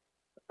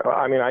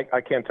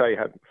 I can't tell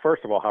you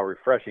first of all, how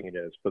refreshing it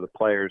is for the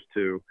players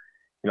to,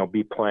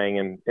 be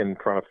playing in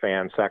front of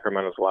fans.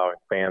 Sacramento's allowing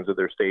fans at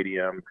their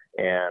stadium,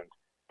 and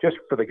just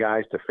for the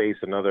guys to face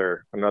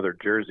another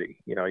jersey.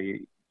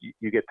 You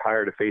get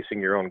tired of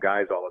facing your own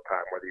guys all the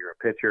time, whether you're a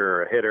pitcher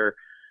or a hitter.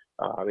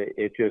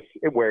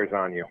 It wears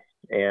on you,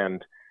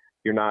 and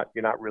you're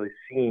not really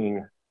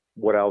seeing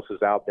what else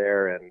is out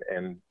there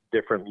and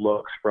different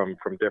looks from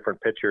different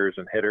pitchers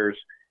and hitters.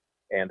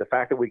 And the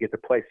fact that we get to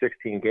play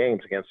 16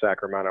 games against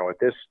Sacramento at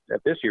this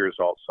year's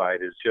alt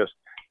site is just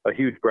a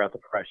huge breath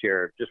of fresh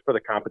air, just for the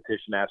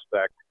competition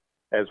aspect,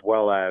 as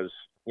well as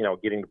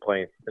getting to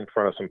play in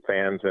front of some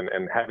fans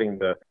and having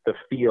the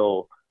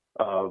feel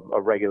of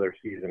a regular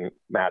season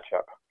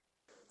matchup.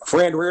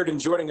 Fran Riordan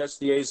joining us,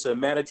 the A's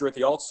manager at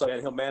the alt site,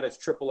 and he'll manage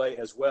AAA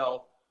as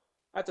well.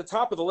 At the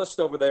top of the list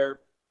over there,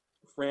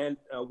 Fran,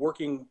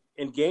 working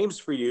in games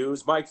for you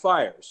is Mike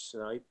Fiers.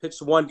 He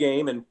pitched 1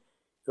 game, and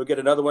he'll get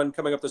another one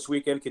coming up this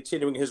weekend,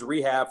 continuing his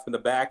rehab from the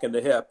back and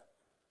the hip.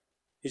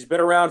 He's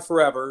been around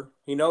forever.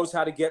 He knows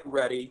how to get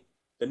ready.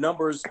 The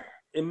numbers,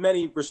 in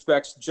many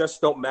respects, just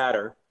don't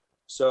matter.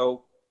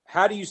 So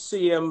how do you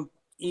see him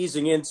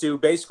easing into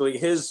basically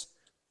his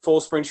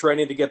full spring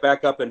training to get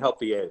back up and help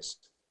the A's?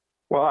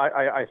 Well,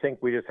 I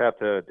think we just have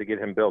to get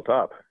him built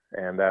up,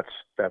 and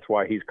that's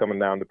why he's coming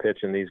down to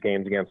pitch in these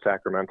games against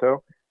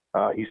Sacramento.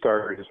 He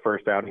started his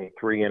first outing in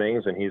 3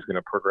 innings, and he's going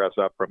to progress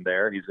up from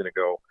there. He's going to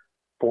go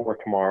 4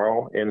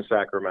 tomorrow in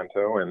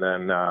Sacramento, and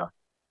then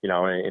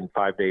in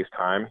 5 days'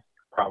 time,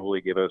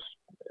 probably give us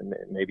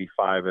maybe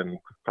 5 and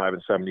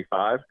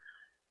 75.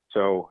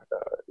 So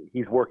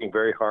he's working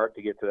very hard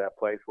to get to that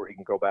place where he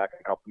can go back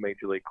and help the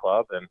major league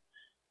club, and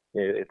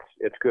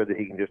it's good that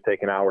he can just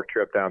take an hour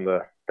trip down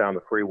the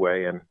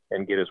freeway and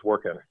get his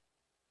work in.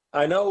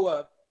 I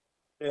know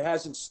it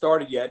hasn't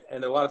started yet,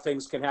 and a lot of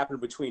things can happen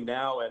between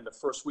now and the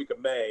first week of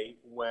May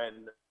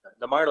when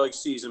the minor league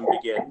season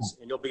begins,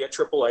 and you'll be at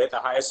AAA at the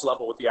highest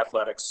level with the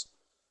Athletics.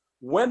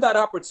 When that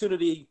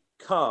opportunity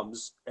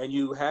comes and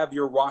you have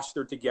your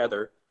roster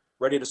together,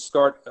 ready to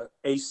start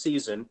a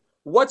season,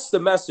 what's the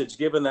message,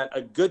 given that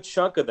a good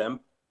chunk of them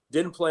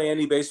didn't play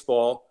any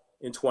baseball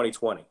in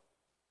 2020?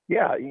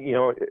 Yeah,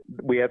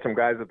 we had some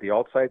guys at the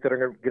alt site that are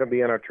going to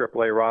be on our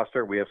AAA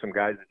roster. We have some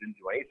guys that didn't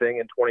do anything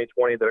in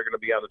 2020 that are going to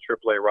be on the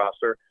AAA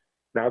roster.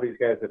 Now these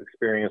guys have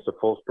experienced a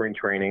full spring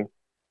training,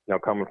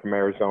 coming from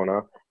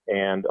Arizona,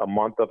 and a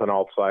month of an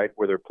alt site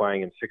where they're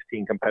playing in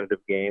 16 competitive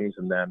games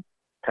and then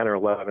 10 or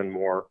 11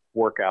 more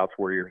workouts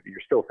where you're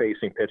still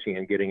facing pitching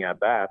and getting at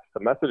bats.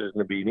 The message is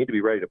going to be, you need to be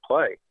ready to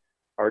play.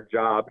 Our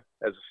job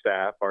as a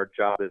staff, our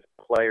job as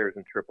players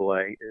in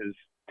AAA is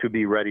to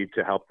be ready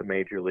to help the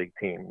major league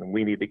team. And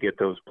we need to get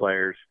those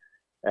players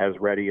as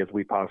ready as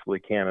we possibly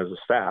can as a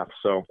staff.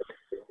 So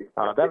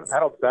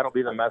that'll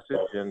be the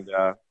message. And,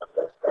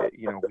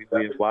 we have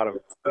a lot of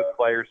good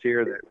players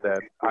here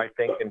that I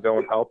think can go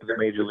and help at the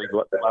major league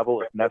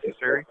level if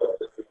necessary.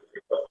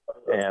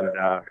 And,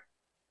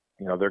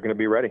 they're going to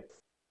be ready.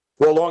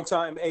 Well,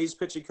 longtime A's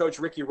pitching coach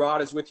Ricky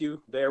Rod is with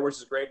you there, which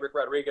is great. Rick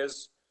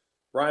Rodriguez.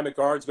 Brian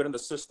McGard's been in the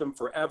system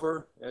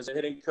forever as a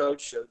hitting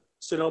coach.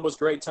 Sonoma's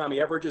great. Tommy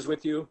Everidge is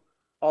with you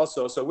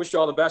also. So wish you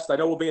all the best. I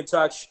know we'll be in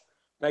touch.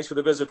 Thanks for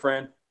the visit,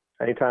 Fran.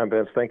 Anytime,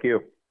 Vince. Thank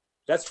you.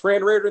 That's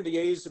Fran Reardon, the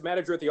A's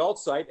manager at the alt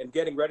site and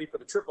getting ready for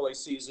the AAA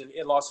season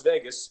in Las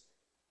Vegas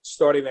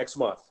starting next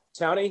month.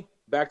 Townie,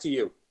 back to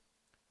you.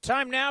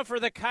 Time now for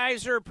the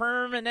Kaiser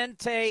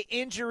Permanente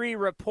injury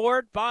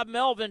report. Bob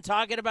Melvin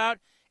talking about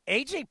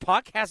A.J.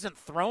 Puck hasn't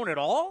thrown at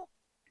all?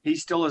 He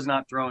still has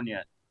not thrown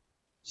yet.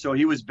 So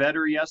he was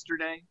better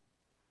yesterday,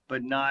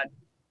 but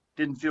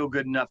didn't feel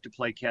good enough to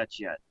play catch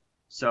yet.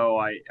 So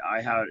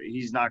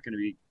he's not going to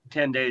be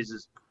 10 days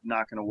is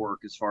not going to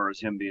work as far as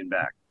him being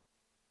back.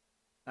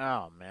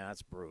 Oh man,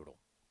 that's brutal.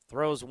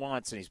 Throws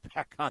once and he's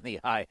back on the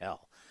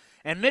IL.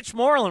 And Mitch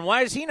Moreland,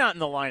 why is he not in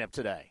the lineup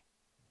today?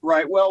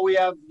 Right. Well, we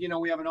have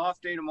an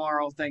off day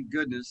tomorrow, thank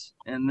goodness.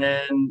 And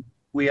then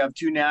we have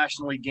 2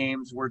 National League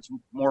games where it's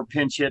more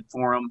pinch hit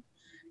for him.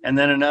 And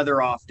then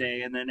another off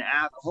day. And then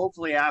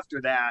hopefully after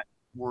that,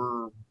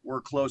 we're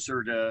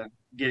closer to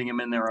getting him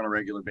in there on a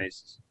regular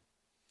basis.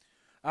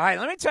 All right,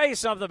 let me tell you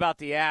something about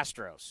the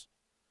Astros.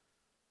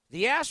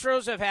 The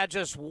Astros have had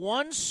just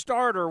one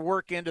starter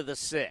work into the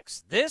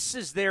 6th. This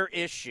is their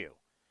issue.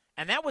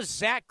 And that was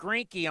Zach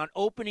Greinke on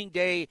opening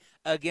day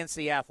against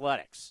the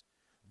Athletics.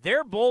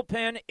 Their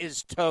bullpen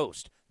is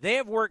toast. They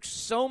have worked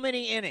so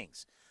many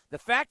innings. The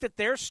fact that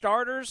their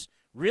starters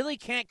really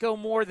can't go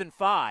more than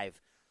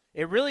 5,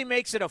 it really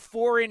makes it a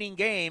 4-inning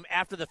game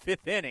after the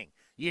 5th inning.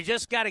 You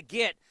just got to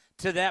get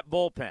to that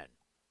bullpen.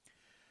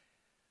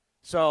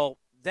 So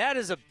that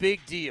is a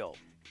big deal.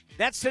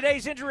 That's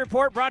today's injury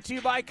report brought to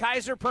you by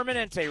Kaiser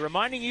Permanente,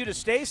 reminding you to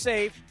stay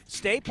safe,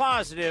 stay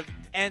positive,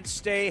 and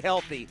stay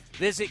healthy.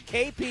 Visit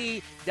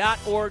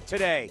kp.org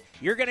today.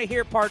 You're going to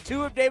hear part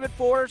 2 of David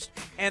Forrest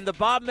and the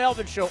Bob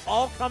Melvin Show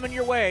all coming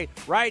your way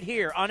right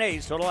here on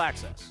A's Total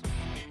Access.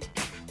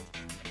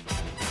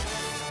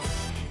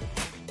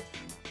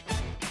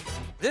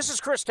 This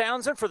is Chris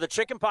Townsend for the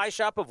Chicken Pie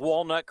Shop of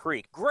Walnut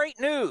Creek. Great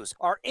news!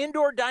 Our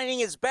indoor dining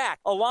is back,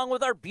 along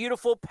with our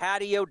beautiful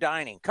patio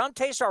dining. Come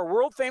taste our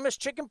world-famous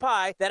chicken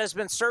pie that has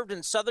been served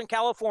in Southern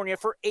California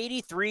for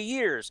 83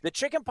 years. The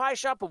Chicken Pie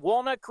Shop of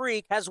Walnut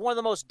Creek has one of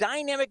the most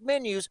dynamic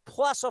menus,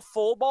 plus a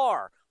full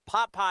bar.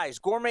 Pot pies,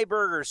 gourmet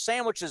burgers,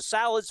 sandwiches,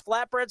 salads,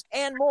 flatbreads,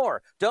 and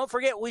more. Don't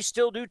forget, we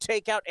still do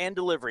takeout and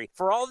delivery.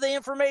 For all the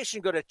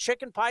information, go to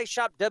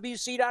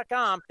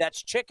chickenpieshopwc.com.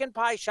 That's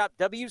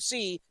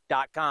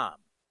chickenpieshopwc.com.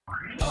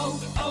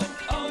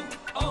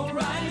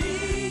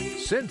 O'Reilly.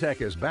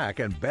 Syntec is back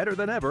and better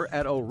than ever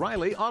at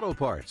O'Reilly Auto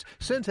Parts.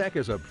 Syntec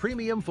is a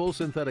premium full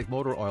synthetic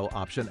motor oil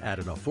option at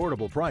an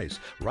affordable price.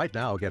 Right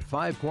now, get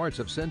 5 quarts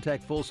of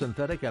Syntec full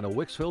synthetic and a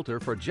Wix filter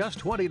for just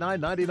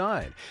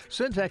 $29.99.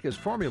 Syntec is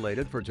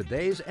formulated for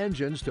today's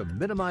engines to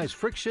minimize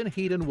friction,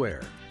 heat, and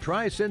wear.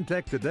 Try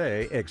Syntec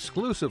today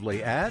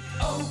exclusively at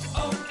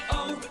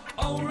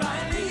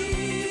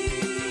O'Reilly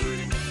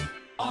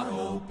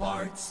Auto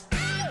Parts.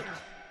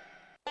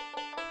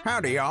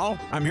 Howdy, y'all.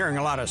 I'm hearing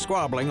a lot of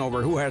squabbling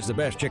over who has the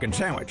best chicken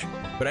sandwich.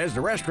 But as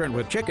the restaurant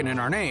with chicken in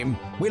our name,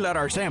 we let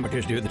our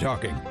sandwiches do the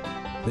talking.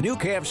 The new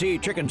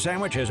KFC chicken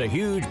sandwich has a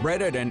huge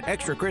breaded and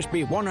extra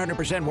crispy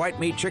 100% white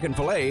meat chicken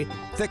filet,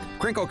 thick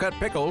crinkle-cut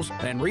pickles,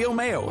 and real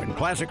mayo in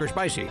classic or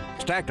spicy,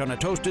 stacked on a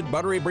toasted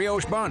buttery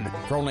brioche bun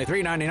for only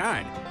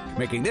 $3.99,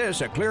 making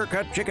this a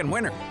clear-cut chicken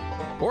winner.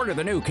 Order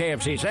the new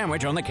KFC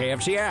sandwich on the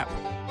KFC app.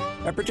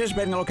 At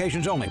participating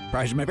locations only.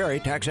 Prices may vary.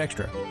 Tax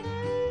extra.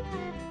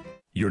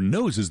 Your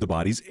nose is the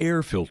body's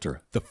air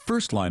filter, the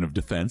first line of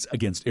defense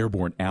against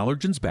airborne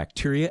allergens,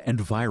 bacteria, and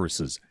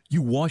viruses.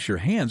 You wash your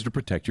hands to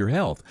protect your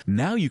health.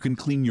 Now you can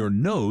clean your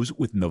nose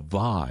with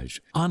Navage.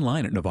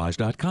 Online at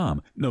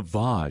Navage.com.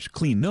 Navage.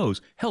 Clean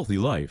nose, healthy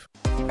life.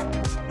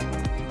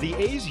 The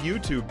A's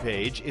YouTube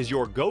page is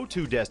your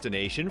go-to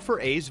destination for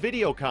A's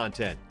video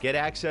content. Get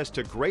access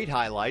to great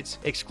highlights,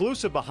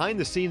 exclusive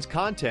behind-the-scenes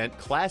content,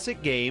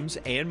 classic games,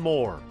 and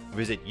more.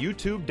 Visit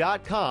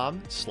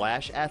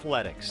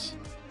youtube.com/athletics.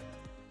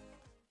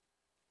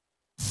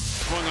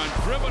 Swung on,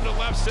 driven to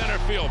left center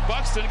field.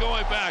 Buxton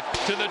going back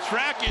to the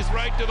track. He's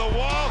right to the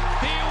wall.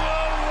 He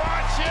will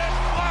watch it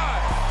fly.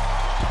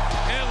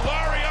 And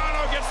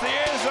Laureano gets the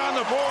A's on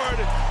the board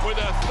with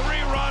a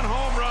 3-run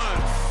home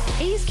run.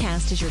 A's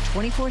Cast is your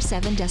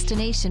 24/7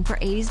 destination for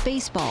A's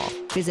baseball.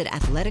 Visit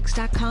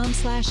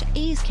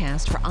athletics.com/A's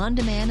Cast for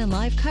on-demand and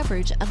live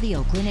coverage of the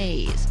Oakland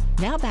A's.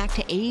 Now back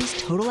to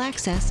A's Total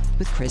Access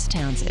with Chris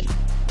Townsend.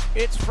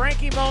 It's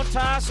Frankie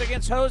Montas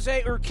against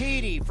Jose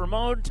Urquidy. For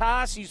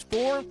Montas, he's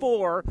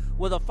 4-4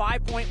 with a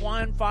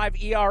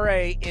 5.15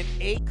 ERA in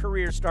 8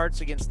 career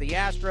starts against the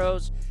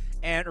Astros.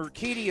 And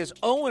Urquidy is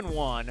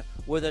 0-1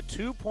 with a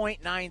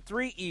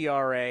 2.93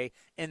 ERA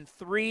in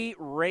 3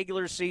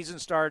 regular season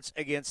starts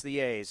against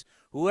the A's.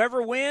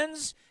 Whoever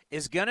wins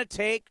is going to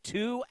take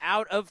 2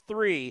 out of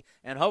 3,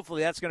 and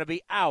hopefully that's going to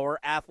be our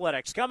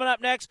Athletics. Coming up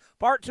next,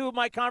 part 2 of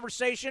my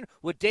conversation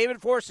with David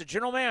Forst, the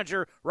general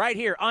manager, right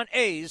here on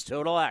A's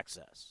Total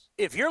Access.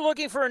 If you're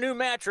looking for a new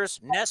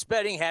mattress, Nest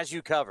Bedding has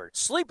you covered.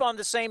 Sleep on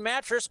the same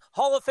mattress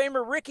Hall of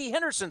Famer Ricky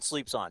Henderson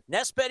sleeps on.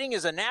 Nest Bedding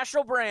is a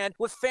national brand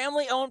with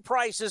family-owned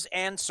prices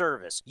and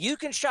service. You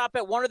can shop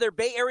at one of their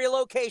Bay Area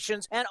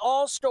locations, and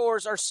all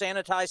stores are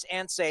sanitized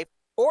and safe.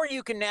 Or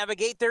you can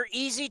navigate their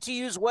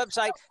easy-to-use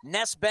website,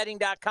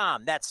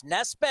 nestbedding.com. That's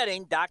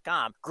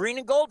nestbedding.com. Green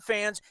and gold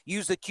fans,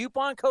 use the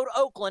coupon code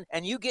Oakland,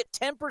 and you get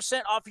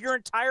 10% off your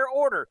entire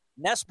order.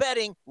 Nest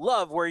Bedding,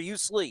 love where you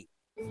sleep.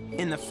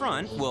 In the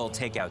front, we'll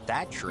take out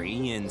that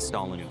tree,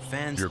 install a new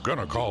fence. You're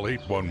gonna call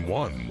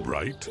 811,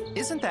 right?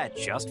 Isn't that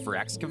just for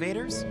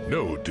excavators?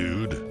 No,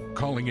 dude.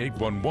 Calling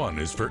 811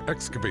 is for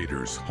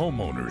excavators,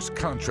 homeowners,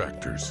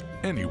 contractors,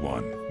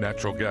 anyone.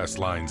 Natural gas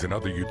lines and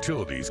other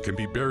utilities can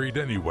be buried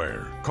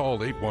anywhere.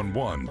 Call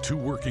 811 2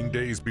 working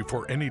days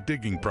before any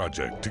digging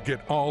project to get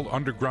all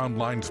underground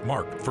lines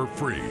marked for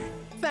free.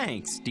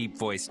 Thanks,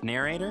 deep-voiced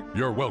narrator.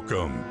 You're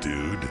welcome,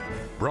 dude.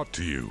 Brought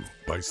to you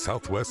by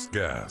Southwest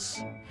Gas.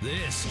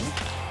 This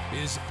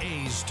is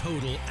A's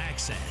Total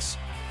Access.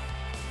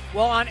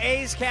 Well, on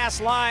A's Cast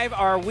Live,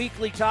 our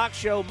weekly talk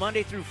show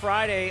Monday through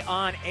Friday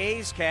on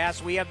A's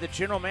Cast, we have the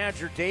general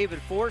manager,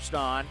 David Forst,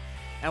 on,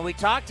 and we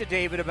talked to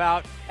David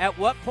about at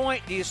what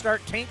point do you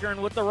start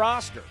tinkering with the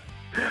roster?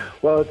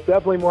 Well, it's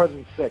definitely more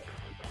than 6,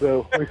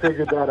 so we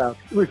figured that out.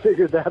 We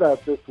figured that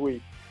out this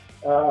week.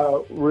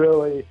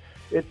 Really,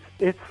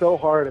 it's so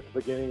hard at the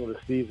beginning of the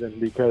season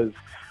because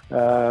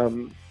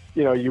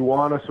you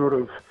want to sort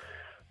of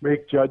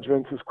make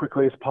judgments as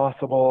quickly as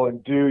possible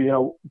and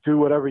do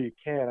whatever you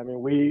can. I mean,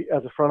 we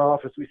as a front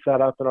office, we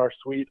sat up in our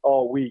suite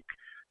all week,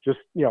 just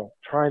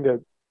trying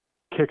to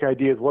kick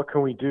ideas. What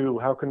can we do?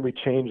 How can we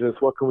change this?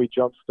 What can we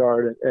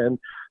jumpstart? And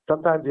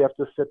sometimes you have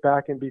to sit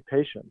back and be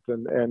patient.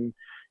 And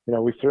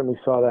we certainly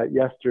saw that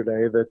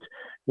yesterday. That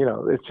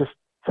it's just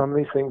some of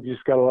these things you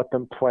just got to let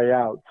them play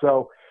out.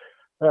 So.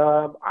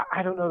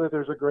 I don't know that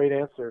there's a great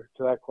answer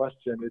to that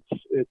question.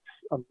 It's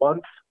a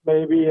month,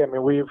 maybe. I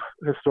mean, we've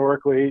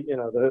historically,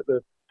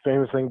 the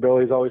famous thing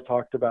Billy's always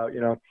talked about,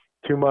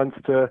 2 months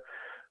to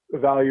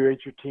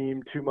evaluate your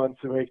team, 2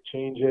 months to make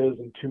changes,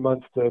 and 2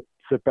 months to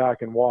sit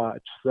back and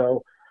watch.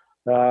 So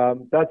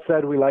that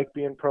said, we like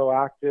being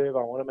proactive.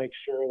 I want to make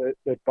sure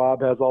that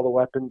Bob has all the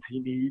weapons he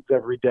needs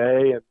every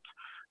day.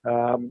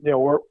 And,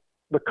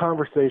 the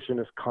conversation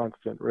is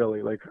constant,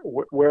 really. Like,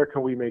 where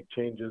can we make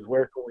changes?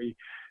 Where can we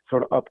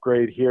sort of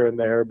upgrade here and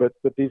there? But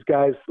these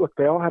guys, look,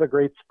 they all had a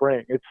great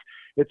spring.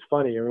 It's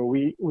funny. I mean,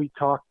 we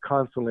talk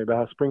constantly about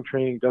how spring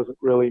training doesn't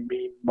really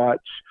mean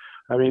much.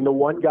 I mean, the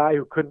one guy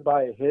who couldn't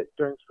buy a hit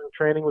during spring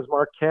training was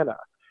Mark Canha.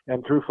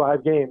 And through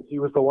 5 games, he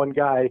was the one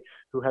guy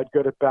who had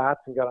good at bats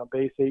and got on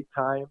base 8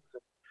 times.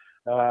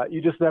 You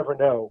just never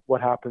know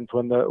what happens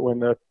when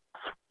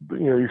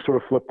you sort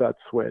of flip that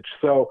switch.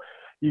 So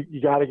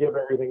you got to give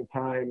everything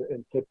time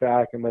and sit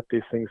back and let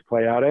these things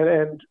play out.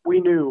 And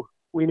we knew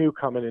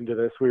coming into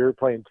this, we were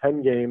playing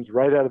 10 games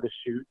right out of the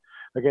chute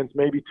against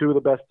maybe 2 of the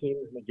best teams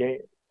in the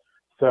game.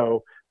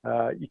 So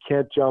you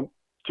can't jump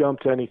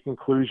to any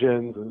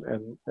conclusions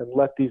and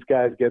let these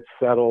guys get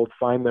settled,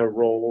 find their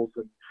roles,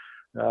 and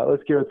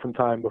let's give it some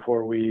time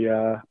before we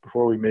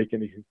make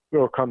any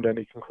or come to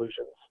any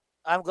conclusions.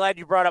 I'm glad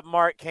you brought up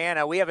Mark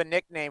Canha. We have a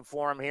nickname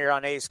for him here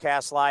on A's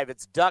Cast Live.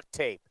 It's duct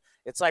tape.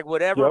 It's like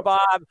whatever, yep.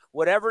 Bob,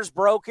 whatever's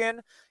broken,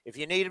 if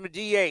you need him to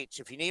DH,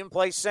 if you need him to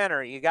play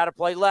center, you got to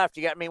play left.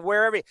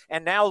 Wherever.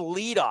 And now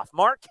leadoff.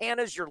 Mark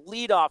Canha's your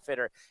leadoff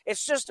hitter.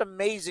 It's just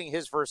amazing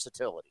his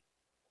versatility.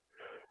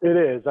 It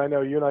is. I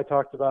know you and I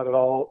talked about it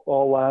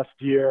all last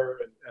year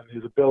and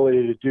his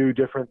ability to do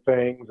different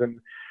things. And,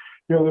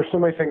 there's so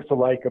many things to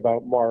like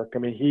about Mark. I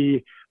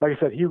mean, like I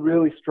said, he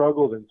really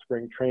struggled in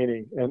spring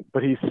training,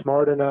 but he's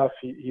smart enough.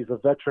 He's a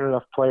veteran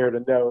enough player to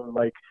know,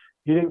 like,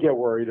 he didn't get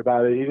worried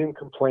about it. He didn't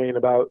complain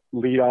about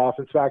leadoff.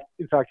 In fact,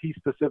 he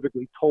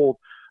specifically told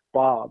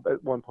Bob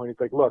at one point, he's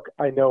like, look,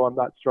 I know I'm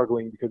not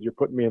struggling because you're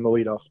putting me in the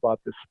leadoff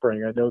spot this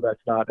spring. I know that's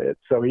not it.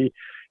 So he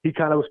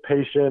kind of was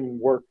patient and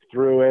worked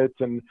through it.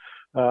 And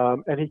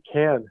he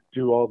can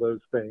do all those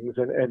things.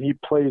 And he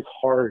plays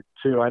hard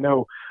too. I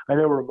know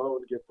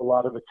Ramon gets a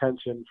lot of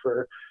attention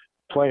for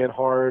playing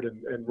hard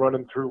and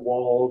running through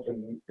walls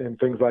and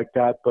things like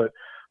that. But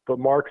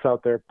Mark's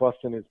out there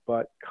busting his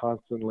butt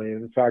constantly.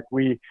 And in fact,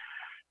 we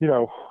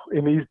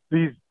in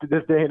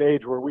this day and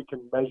age where we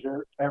can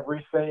measure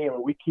everything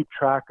and we keep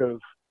track of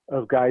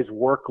guys'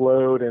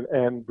 workload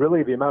and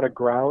really the amount of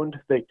ground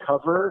they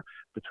cover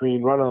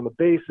between running on the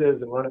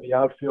bases and running the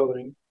outfield. I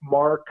mean,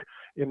 Mark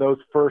in those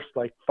first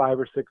 5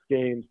 or 6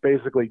 games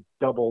basically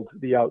doubled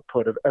the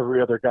output of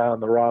every other guy on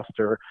the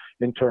roster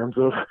in terms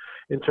of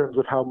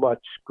how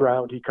much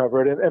ground he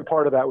covered. And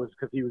part of that was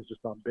because he was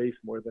just on base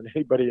more than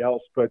anybody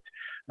else. But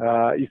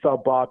you saw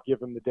Bob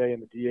give him the day in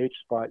the DH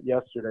spot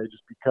yesterday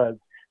just because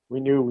we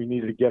knew we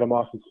needed to get him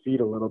off his feet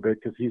a little bit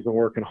because he's been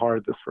working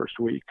hard this first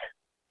week.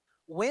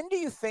 When do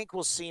you think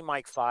we'll see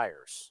Mike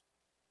Fiers?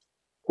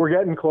 We're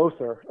getting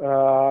closer.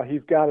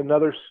 He's got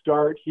another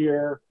start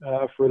here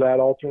for that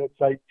alternate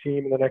site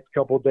team in the next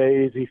couple of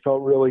days. He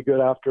felt really good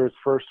after his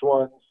first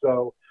one,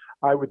 so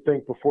I would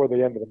think before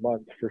the end of the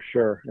month for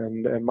sure.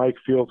 And Mike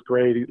feels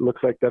great. He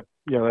looks like that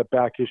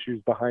back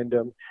issue's behind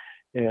him,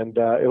 and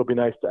it'll be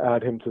nice to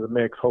add him to the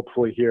mix.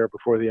 Hopefully here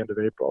before the end of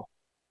April.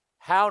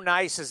 How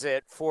nice is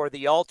it for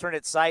the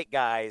alternate site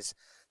guys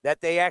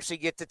that they actually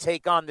get to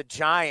take on the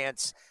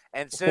Giants,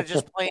 and instead of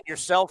just playing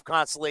yourself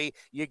constantly,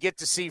 you get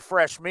to see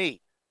fresh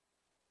meat?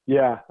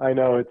 Yeah, I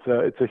know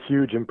it's a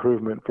huge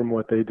improvement from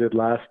what they did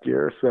last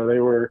year. So they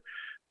were,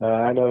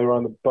 I know they were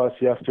on the bus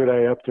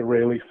yesterday up to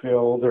Raley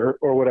Field or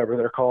whatever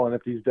they're calling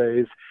it these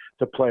days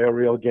to play a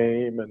real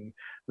game, and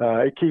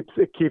it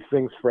keeps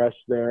things fresh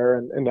there.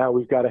 And now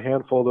we've got a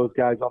handful of those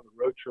guys on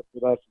the road trip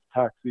with us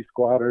as taxi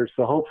squatters.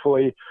 So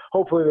hopefully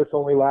this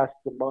only lasts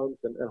a month,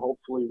 and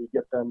hopefully we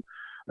get them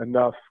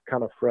enough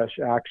kind of fresh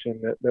action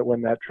that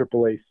when that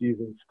AAA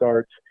season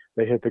starts,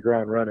 they hit the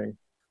ground running.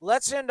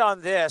 Let's end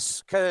on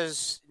this,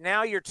 because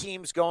now your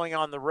team's going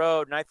on the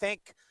road, and I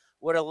think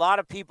what a lot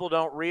of people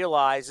don't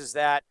realize is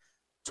that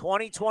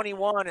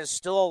 2021 is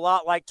still a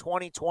lot like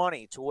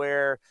 2020, to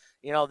where,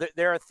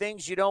 there are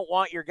things you don't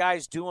want your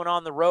guys doing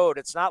on the road.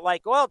 It's not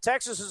like, well,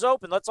 Texas is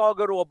open, let's all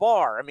go to a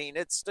bar. I mean,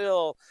 it's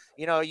still,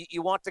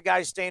 you want the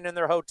guys staying in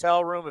their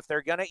hotel room. If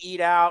they're going to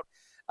eat out,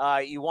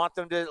 you want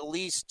them to at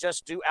least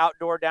just do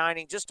outdoor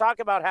dining. Just talk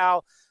about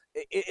how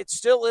it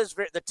still is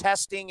the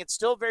testing. It's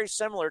still very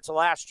similar to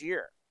last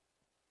year.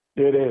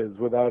 It is,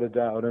 without a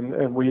doubt.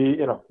 And we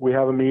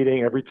have a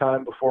meeting every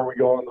time before we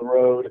go on the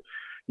road.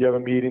 You have a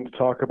meeting to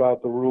talk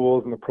about the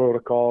rules and the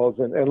protocols.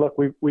 And look,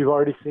 we've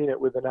already seen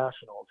it with the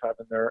Nationals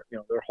having their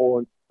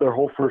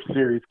whole first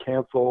series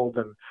canceled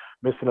and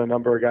missing a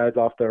number of guys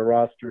off their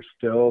roster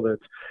still. That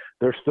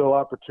there's still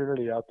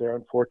opportunity out there,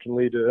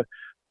 unfortunately, to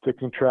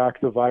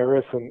contract the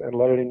virus and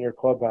let it in your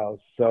clubhouse.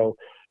 So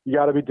you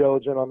got to be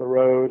diligent on the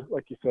road.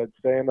 Like you said,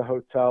 stay in the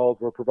hotels.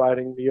 We're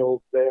providing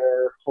meals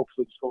there,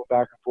 hopefully just going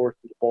back and forth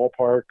to the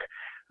ballpark.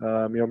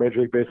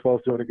 Major League Baseball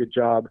is doing a good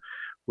job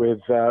with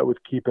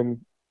keeping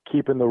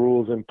the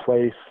rules in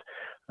place.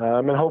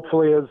 And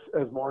hopefully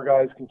as more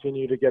guys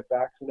continue to get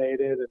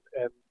vaccinated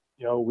and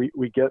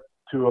we get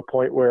to a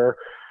point where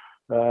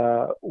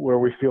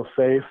we feel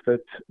safe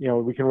that,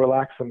 we can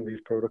relax some of these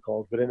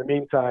protocols. But in the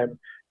meantime,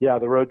 yeah,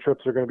 the road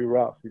trips are going to be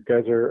rough. These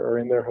guys are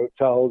in their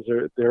hotels.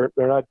 They're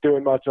not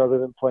doing much other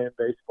than playing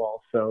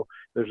baseball. So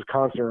there's a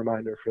constant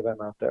reminder for them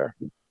out there.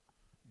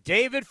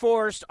 David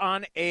Forst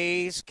on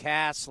A's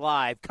Cast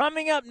Live.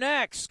 Coming up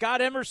next, Scott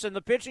Emerson,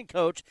 the pitching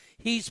coach.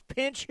 He's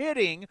pinch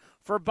hitting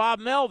for Bob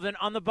Melvin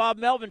on the Bob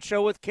Melvin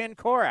Show with Ken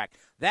Korak.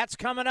 That's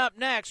coming up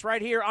next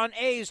right here on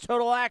A's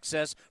Total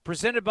Access,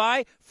 presented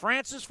by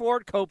Francis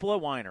Ford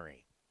Coppola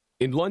Winery.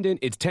 In London,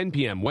 it's 10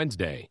 p.m.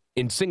 Wednesday.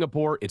 In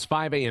Singapore, it's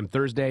 5 a.m.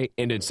 Thursday.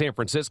 And in San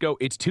Francisco,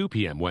 it's 2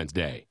 p.m.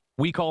 Wednesday.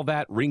 We call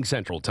that Ring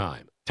Central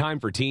Time. Time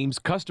for teams,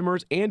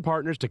 customers, and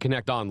partners to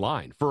connect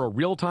online for a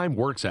real-time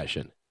work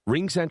session.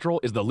 Ring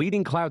Central is the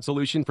leading cloud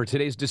solution for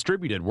today's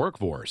distributed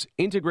workforce,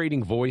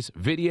 integrating voice,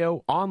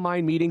 video,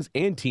 online meetings,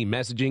 and team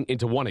messaging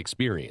into one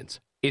experience.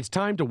 It's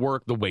time to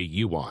work the way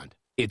you want.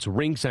 It's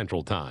Ring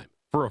Central time.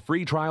 For a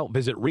free trial,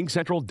 visit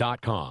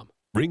ringcentral.com.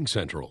 Ring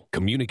Central.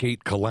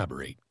 Communicate,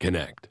 collaborate,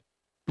 connect.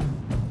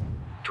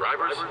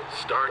 Drivers,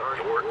 start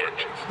your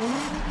engines.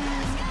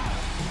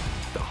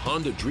 The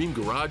Honda Dream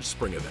Garage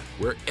Spring Event,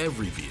 where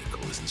every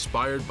vehicle is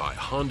inspired by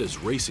Honda's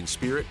racing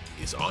spirit,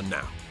 is on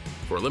now.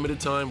 For a limited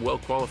time,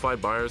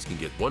 well-qualified buyers can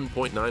get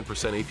 1.9%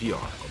 APR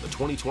on the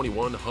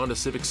 2021 Honda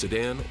Civic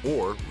Sedan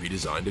or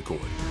redesigned Accord.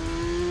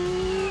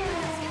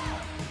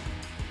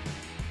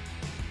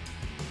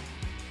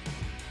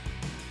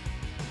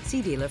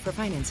 See dealer for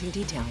financing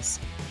details.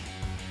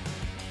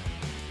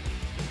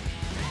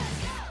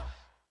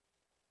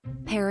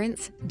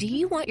 Parents, do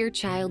you want your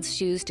child's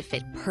shoes to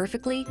fit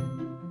perfectly?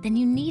 Then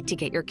you need to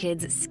get your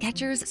kids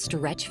Skechers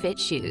Stretch Fit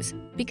shoes,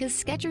 because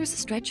Skechers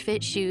Stretch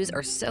Fit shoes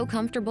are so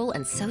comfortable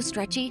and so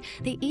stretchy,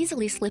 they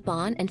easily slip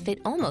on and fit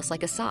almost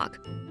like a sock.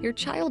 Your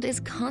child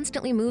is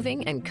constantly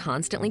moving and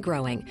constantly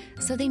growing,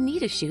 so they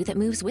need a shoe that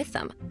moves with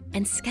them.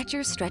 And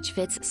Skechers Stretch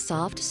Fit's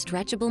soft,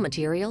 stretchable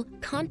material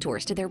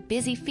contours to their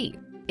busy feet.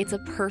 It's a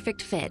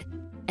perfect fit.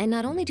 And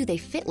not only do they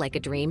fit like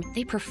a dream,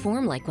 they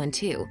perform like one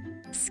too.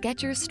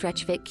 Skechers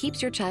Stretch Fit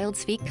keeps your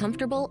child's feet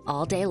comfortable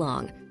all day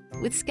long.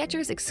 With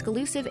Skechers'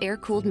 exclusive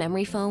air-cooled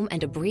memory foam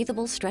and a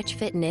breathable stretch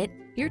fit knit,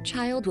 your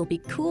child will be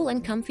cool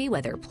and comfy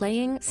whether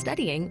playing,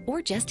 studying,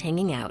 or just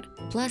hanging out.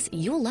 Plus,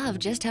 you'll love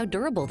just how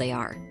durable they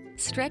are.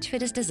 Stretch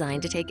Fit is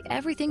designed to take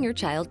everything your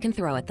child can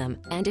throw at them,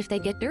 and if they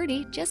get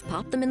dirty, just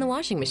pop them in the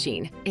washing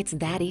machine. It's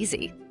that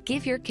easy.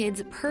 Give your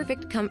kids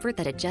perfect comfort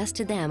that adjusts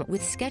to them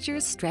with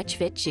Skechers Stretch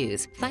Fit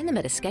shoes. Find them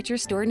at a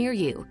Skechers store near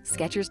you,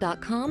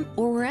 Skechers.com,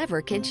 or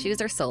wherever kids'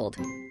 shoes are sold.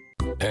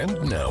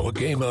 And now a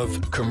game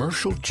of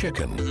Commercial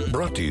Chicken,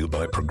 brought to you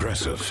by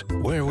Progressive,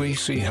 where we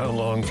see how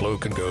long Flo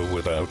can go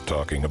without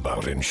talking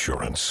about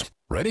insurance.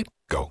 Ready?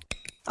 Go.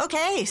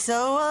 Okay,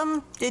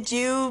 so, did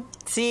you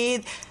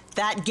see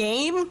that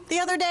game the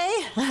other day?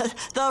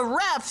 The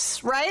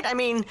refs, right? I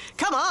mean,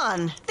 come on.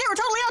 They were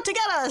totally out to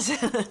get us.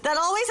 That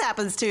always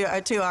happens to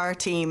our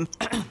team.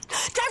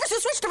 Drivers who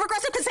switch to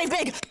Progressive can save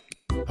big.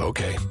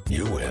 Okay,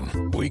 you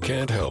win. We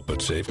can't help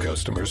but save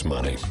customers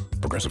money.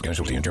 Progressive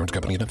Casualty Insurance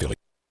Company and Affiliates.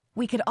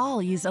 We could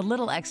all use a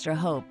little extra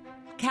hope.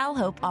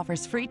 CalHope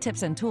offers free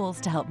tips and tools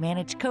to help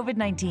manage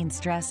COVID-19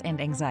 stress and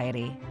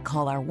anxiety.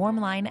 Call our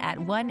warm line at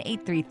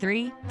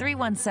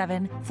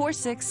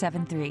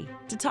 1-833-317-4673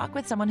 to talk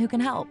with someone who can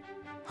help.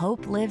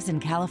 Hope lives in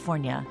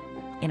California,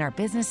 in our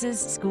businesses,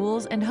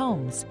 schools, and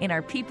homes, in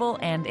our people,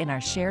 and in our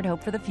shared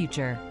hope for the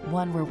future,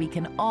 one where we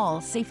can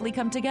all safely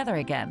come together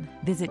again.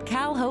 Visit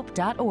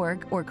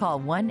calhope.org or call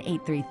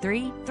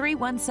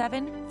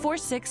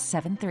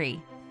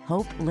 1-833-317-4673.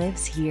 Hope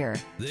lives here.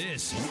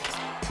 This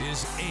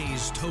is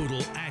A's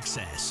Total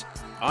Access.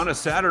 On a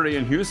Saturday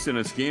in Houston,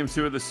 it's Game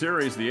 2 of the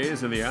series. The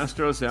A's and the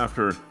Astros,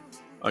 after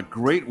a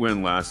great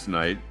win last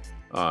night.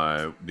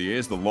 The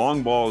A's, the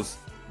long balls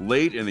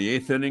late in the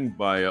 8th inning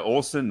by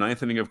Olson,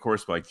 9th inning, of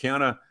course, by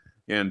Canna.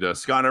 And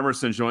Scott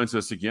Emerson joins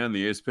us again,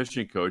 the A's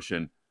pitching coach.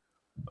 And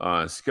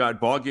Scott,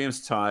 ball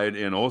game's tied,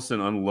 and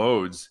Olson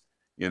unloads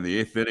in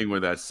the 8th inning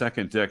with that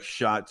second deck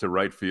shot to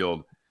right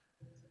field.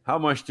 How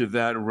much did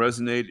that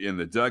resonate in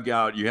the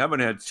dugout? You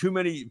haven't had too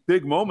many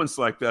big moments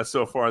like that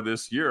so far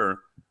this year.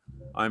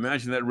 I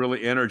imagine that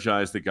really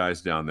energized the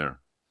guys down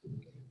there.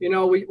 You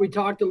know, we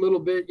talked a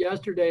little bit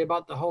yesterday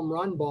about the home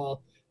run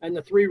ball, and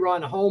the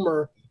 3-run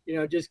homer, you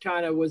know, just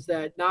kind of was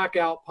that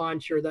knockout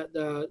punch, or that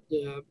the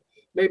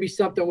maybe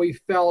something we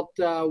felt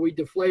we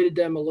deflated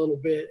them a little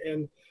bit.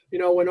 And, you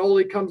know, when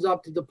Ole comes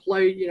up to the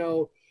plate, you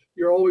know,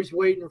 you're always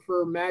waiting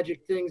for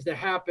magic things to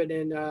happen,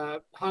 and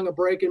hung a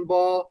breaking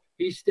ball.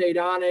 He stayed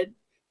on it,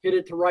 hit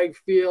it to right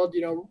field. You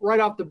know, right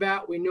off the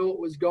bat, we knew it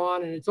was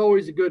gone, and it's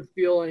always a good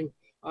feeling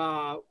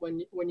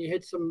when you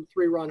hit some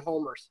 3-run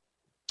homers.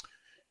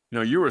 You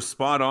know, you were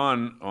spot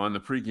on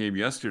the pregame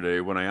yesterday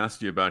when I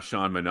asked you about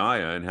Sean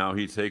Manaea and how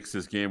he takes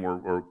his game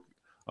or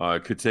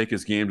could take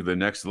his game to the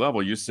next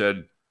level. You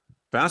said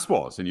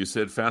fastballs, and you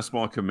said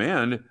fastball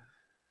command.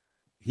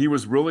 He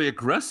was really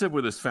aggressive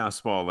with his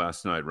fastball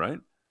last night, right?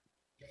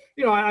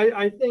 You know,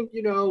 I think,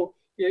 you know,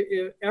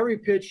 every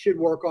pitch should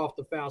work off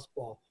the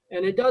fastball,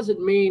 and it doesn't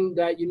mean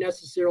that you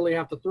necessarily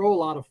have to throw a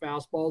lot of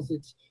fastballs.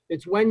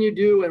 It's when you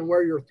do and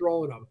where you're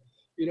throwing them.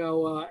 You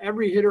know,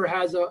 every hitter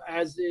has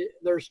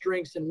their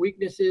strengths and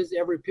weaknesses.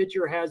 Every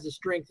pitcher has a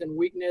strength and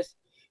weakness,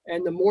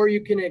 and the more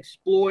you can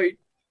exploit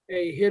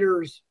a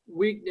hitter's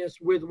weakness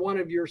with one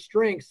of your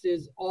strengths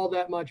is all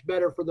that much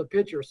better for the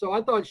pitcher. So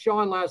I thought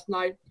Sean last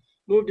night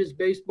moved his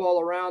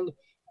baseball around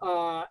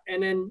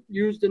and then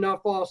used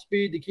enough off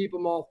speed to keep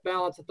him off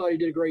balance. I thought he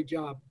did a great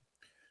job.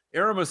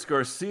 Aramis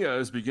Garcia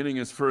is beginning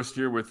his first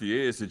year with the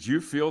A's. Did you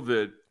feel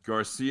that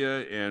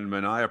Garcia and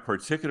Manaea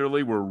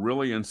particularly were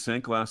really in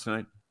sync last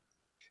night?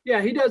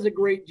 Yeah, he does a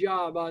great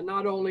job,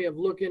 not only of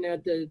looking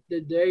at the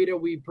data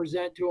we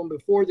present to him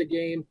before the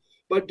game,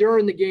 but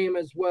during the game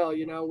as well.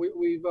 You know,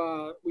 we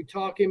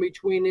talk in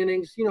between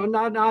innings, you know,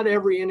 not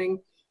every inning,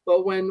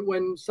 but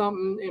when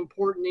something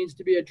important needs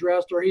to be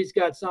addressed, or he's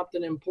got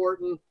something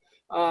important,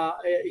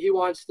 he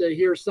wants to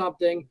hear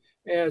something.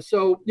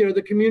 So, you know,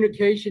 the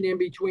communication in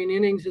between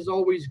innings is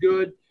always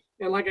good.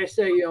 And like I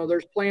say, you know,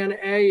 there's plan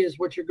A is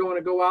what you're going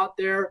to go out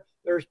there.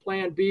 There's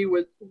plan B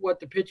with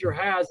what the pitcher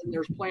has, and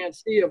there's plan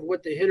C of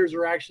what the hitters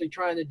are actually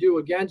trying to do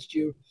against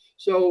you.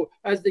 So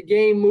as the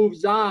game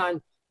moves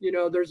on, you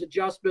know, there's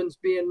adjustments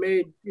being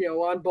made, you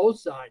know, on both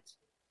sides.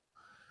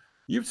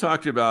 You've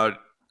talked about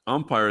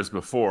umpires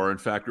before. In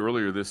fact,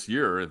 earlier this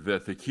year,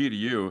 that the key to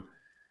you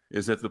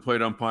is that the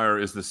plate umpire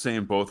is the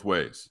same both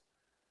ways.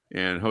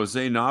 And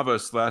Jose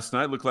Navas last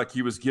night looked like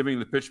he was giving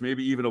the pitch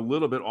maybe even a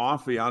little bit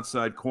off the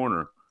outside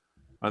corner,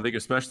 I think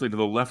especially to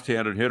the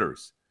left-handed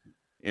hitters.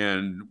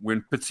 And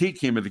when Petit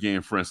came in the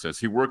game, for instance,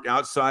 he worked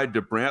outside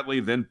to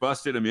Brantley, then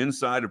busted him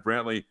inside, and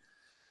Brantley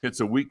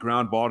hits a weak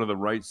ground ball to the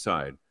right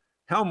side.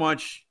 How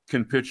much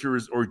can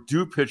pitchers, or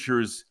do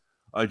pitchers,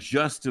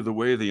 adjust to the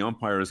way the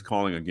umpire is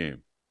calling a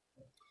game?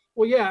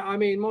 Well, yeah, I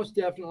mean, most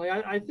definitely.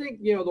 I think,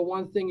 you know, the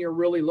one thing you're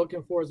really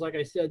looking for is, like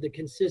I said, the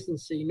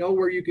consistency. Know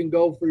where you can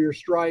go for your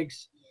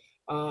strikes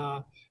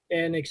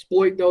and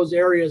exploit those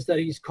areas that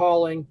he's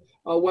calling,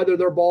 whether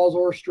they're balls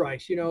or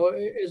strikes. You know,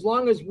 as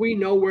long as we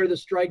know where the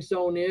strike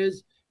zone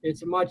is,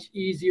 it's much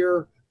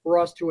easier for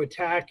us to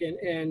attack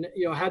and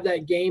have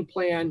that game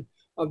plan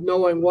of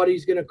knowing what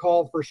he's going to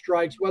call for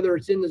strikes, whether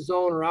it's in the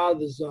zone or out of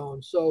the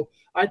zone. So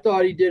I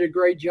thought he did a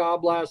great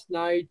job last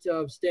night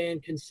of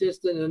staying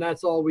consistent, and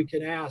that's all we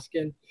can ask.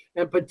 And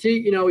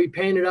Petit, he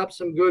painted up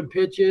some good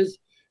pitches,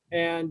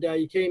 and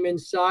he came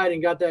inside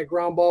and got that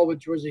ground ball,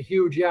 which was a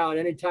huge out.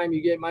 Anytime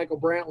you get Michael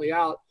Brantley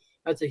out,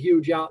 that's a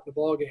huge out in the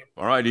ball game.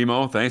 All right,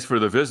 Emo, thanks for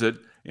the visit,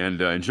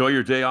 and enjoy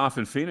your day off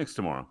in Phoenix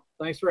tomorrow.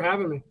 Thanks for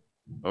having me.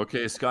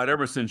 Okay, Scott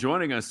Emerson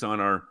joining us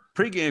on our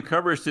pregame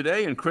coverage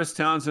today, and Chris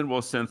Townsend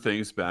will send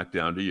things back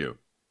down to you.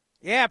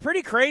 Yeah,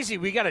 pretty crazy.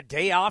 We got a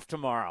day off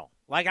tomorrow.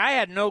 Like, I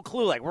had no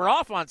clue. Like, we're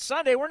off on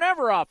Sunday. We're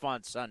never off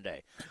on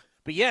Sunday.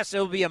 But, yes, it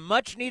will be a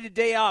much-needed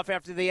day off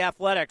after the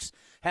Athletics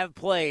have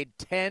played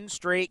 10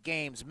 straight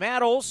games.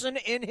 Matt Olson,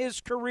 in his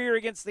career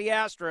against the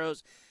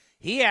Astros,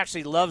 he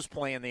actually loves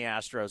playing the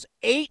Astros.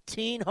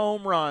 18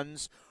 home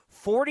runs,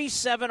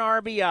 47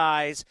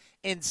 RBIs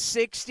in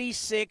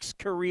 66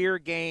 career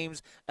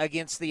games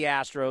against the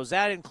Astros.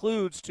 That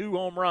includes 2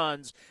 home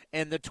runs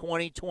in the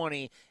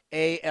 2020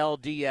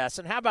 ALDS.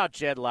 And how about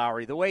Jed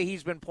Lowry? The way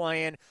he's been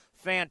playing,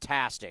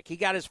 fantastic. He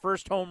got his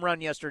first home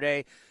run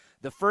yesterday,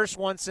 the first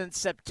one since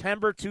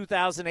September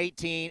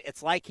 2018.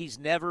 It's like he's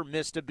never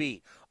missed a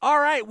beat. All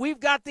right,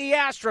 we've got the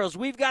Astros.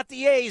 We've got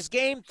the A's.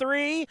 Game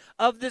 3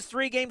 of this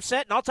 3-game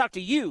set, and I'll talk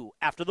to you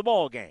after the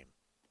ball game.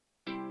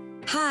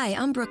 Hi,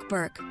 I'm Brooke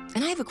Burke,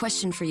 and I have a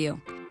question for you.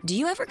 Do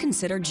you ever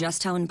consider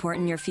just how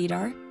important your feet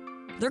are?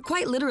 They're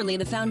quite literally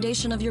the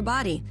foundation of your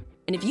body,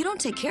 and if you don't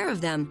take care of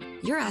them,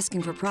 you're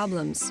asking for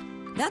problems.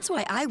 That's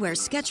why I wear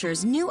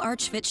Skechers' new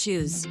Arch Fit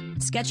shoes.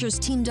 Skechers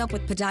teamed up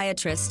with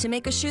podiatrists to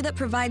make a shoe that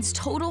provides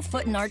total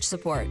foot and arch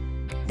support.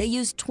 They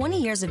used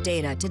 20 years of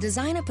data to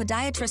design a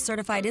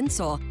podiatrist-certified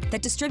insole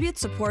that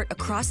distributes support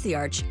across the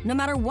arch, no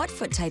matter what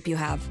foot type you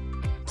have.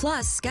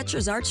 Plus,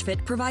 Skechers Arch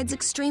Fit provides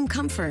extreme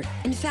comfort.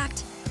 In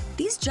fact,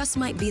 these just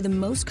might be the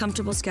most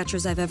comfortable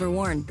Skechers I've ever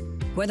worn.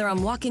 Whether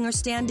I'm walking or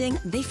standing,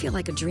 they feel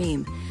like a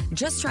dream.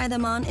 Just try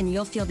them on and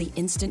you'll feel the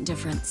instant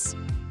difference.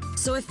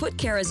 So if foot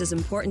care is as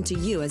important to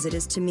you as it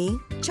is to me,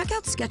 check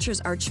out Skechers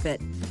Arch Fit.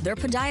 They're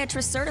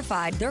podiatrist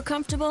certified, they're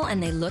comfortable,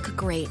 and they look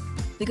great.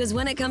 Because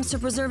when it comes to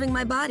preserving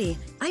my body,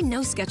 I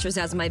know Skechers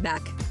has my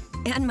back.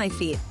 And my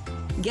feet.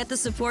 Get the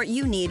support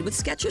you need with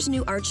Skechers'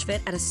 new Arch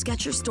Fit at a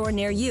Skechers store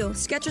near you,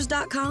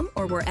 Skechers.com,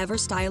 or wherever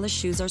stylish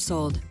shoes are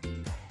sold.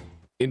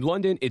 In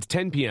London, it's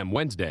 10 p.m.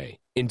 Wednesday.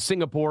 In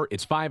Singapore,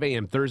 it's 5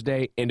 a.m.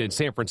 Thursday. And in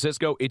San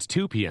Francisco, it's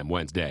 2 p.m.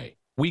 Wednesday.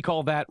 We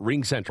call that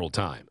Ring Central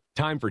Time.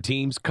 Time for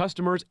teams,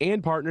 customers,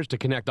 and partners to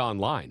connect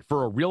online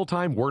for a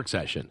real-time work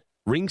session.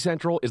 Ring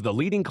Central is the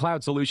leading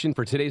cloud solution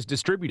for today's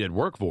distributed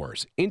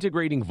workforce,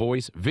 integrating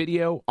voice,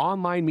 video,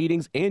 online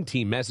meetings, and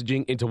team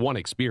messaging into one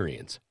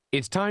experience.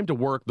 It's time to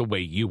work the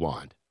way you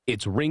want.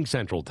 It's Ring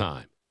Central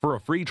Time. For a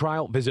free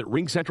trial, visit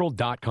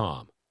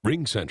ringcentral.com.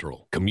 Ring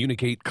Central.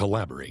 Communicate,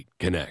 collaborate,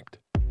 connect.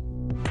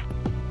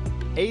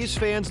 A's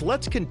fans,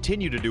 let's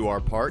continue to do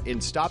our part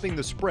in stopping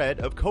the spread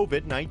of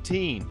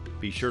COVID-19.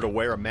 Be sure to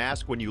wear a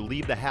mask when you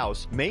leave the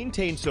house,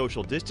 maintain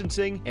social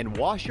distancing, and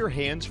wash your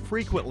hands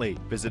frequently.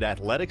 Visit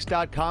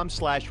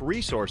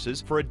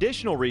athletics.com/resources for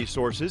additional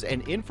resources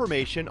and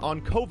information on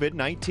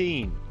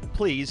COVID-19.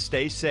 Please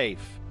stay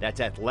safe.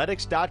 That's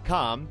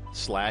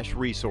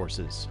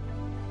athletics.com/resources.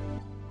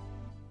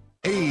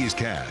 A's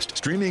Cast,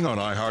 streaming on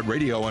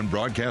iHeartRadio and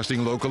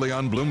broadcasting locally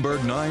on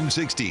Bloomberg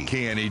 960,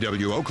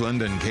 KNEW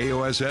Oakland, and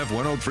KOSF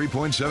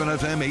 103.7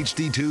 FM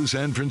HD2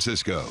 San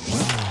Francisco.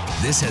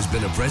 This has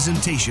been a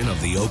presentation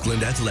of the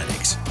Oakland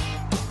Athletics.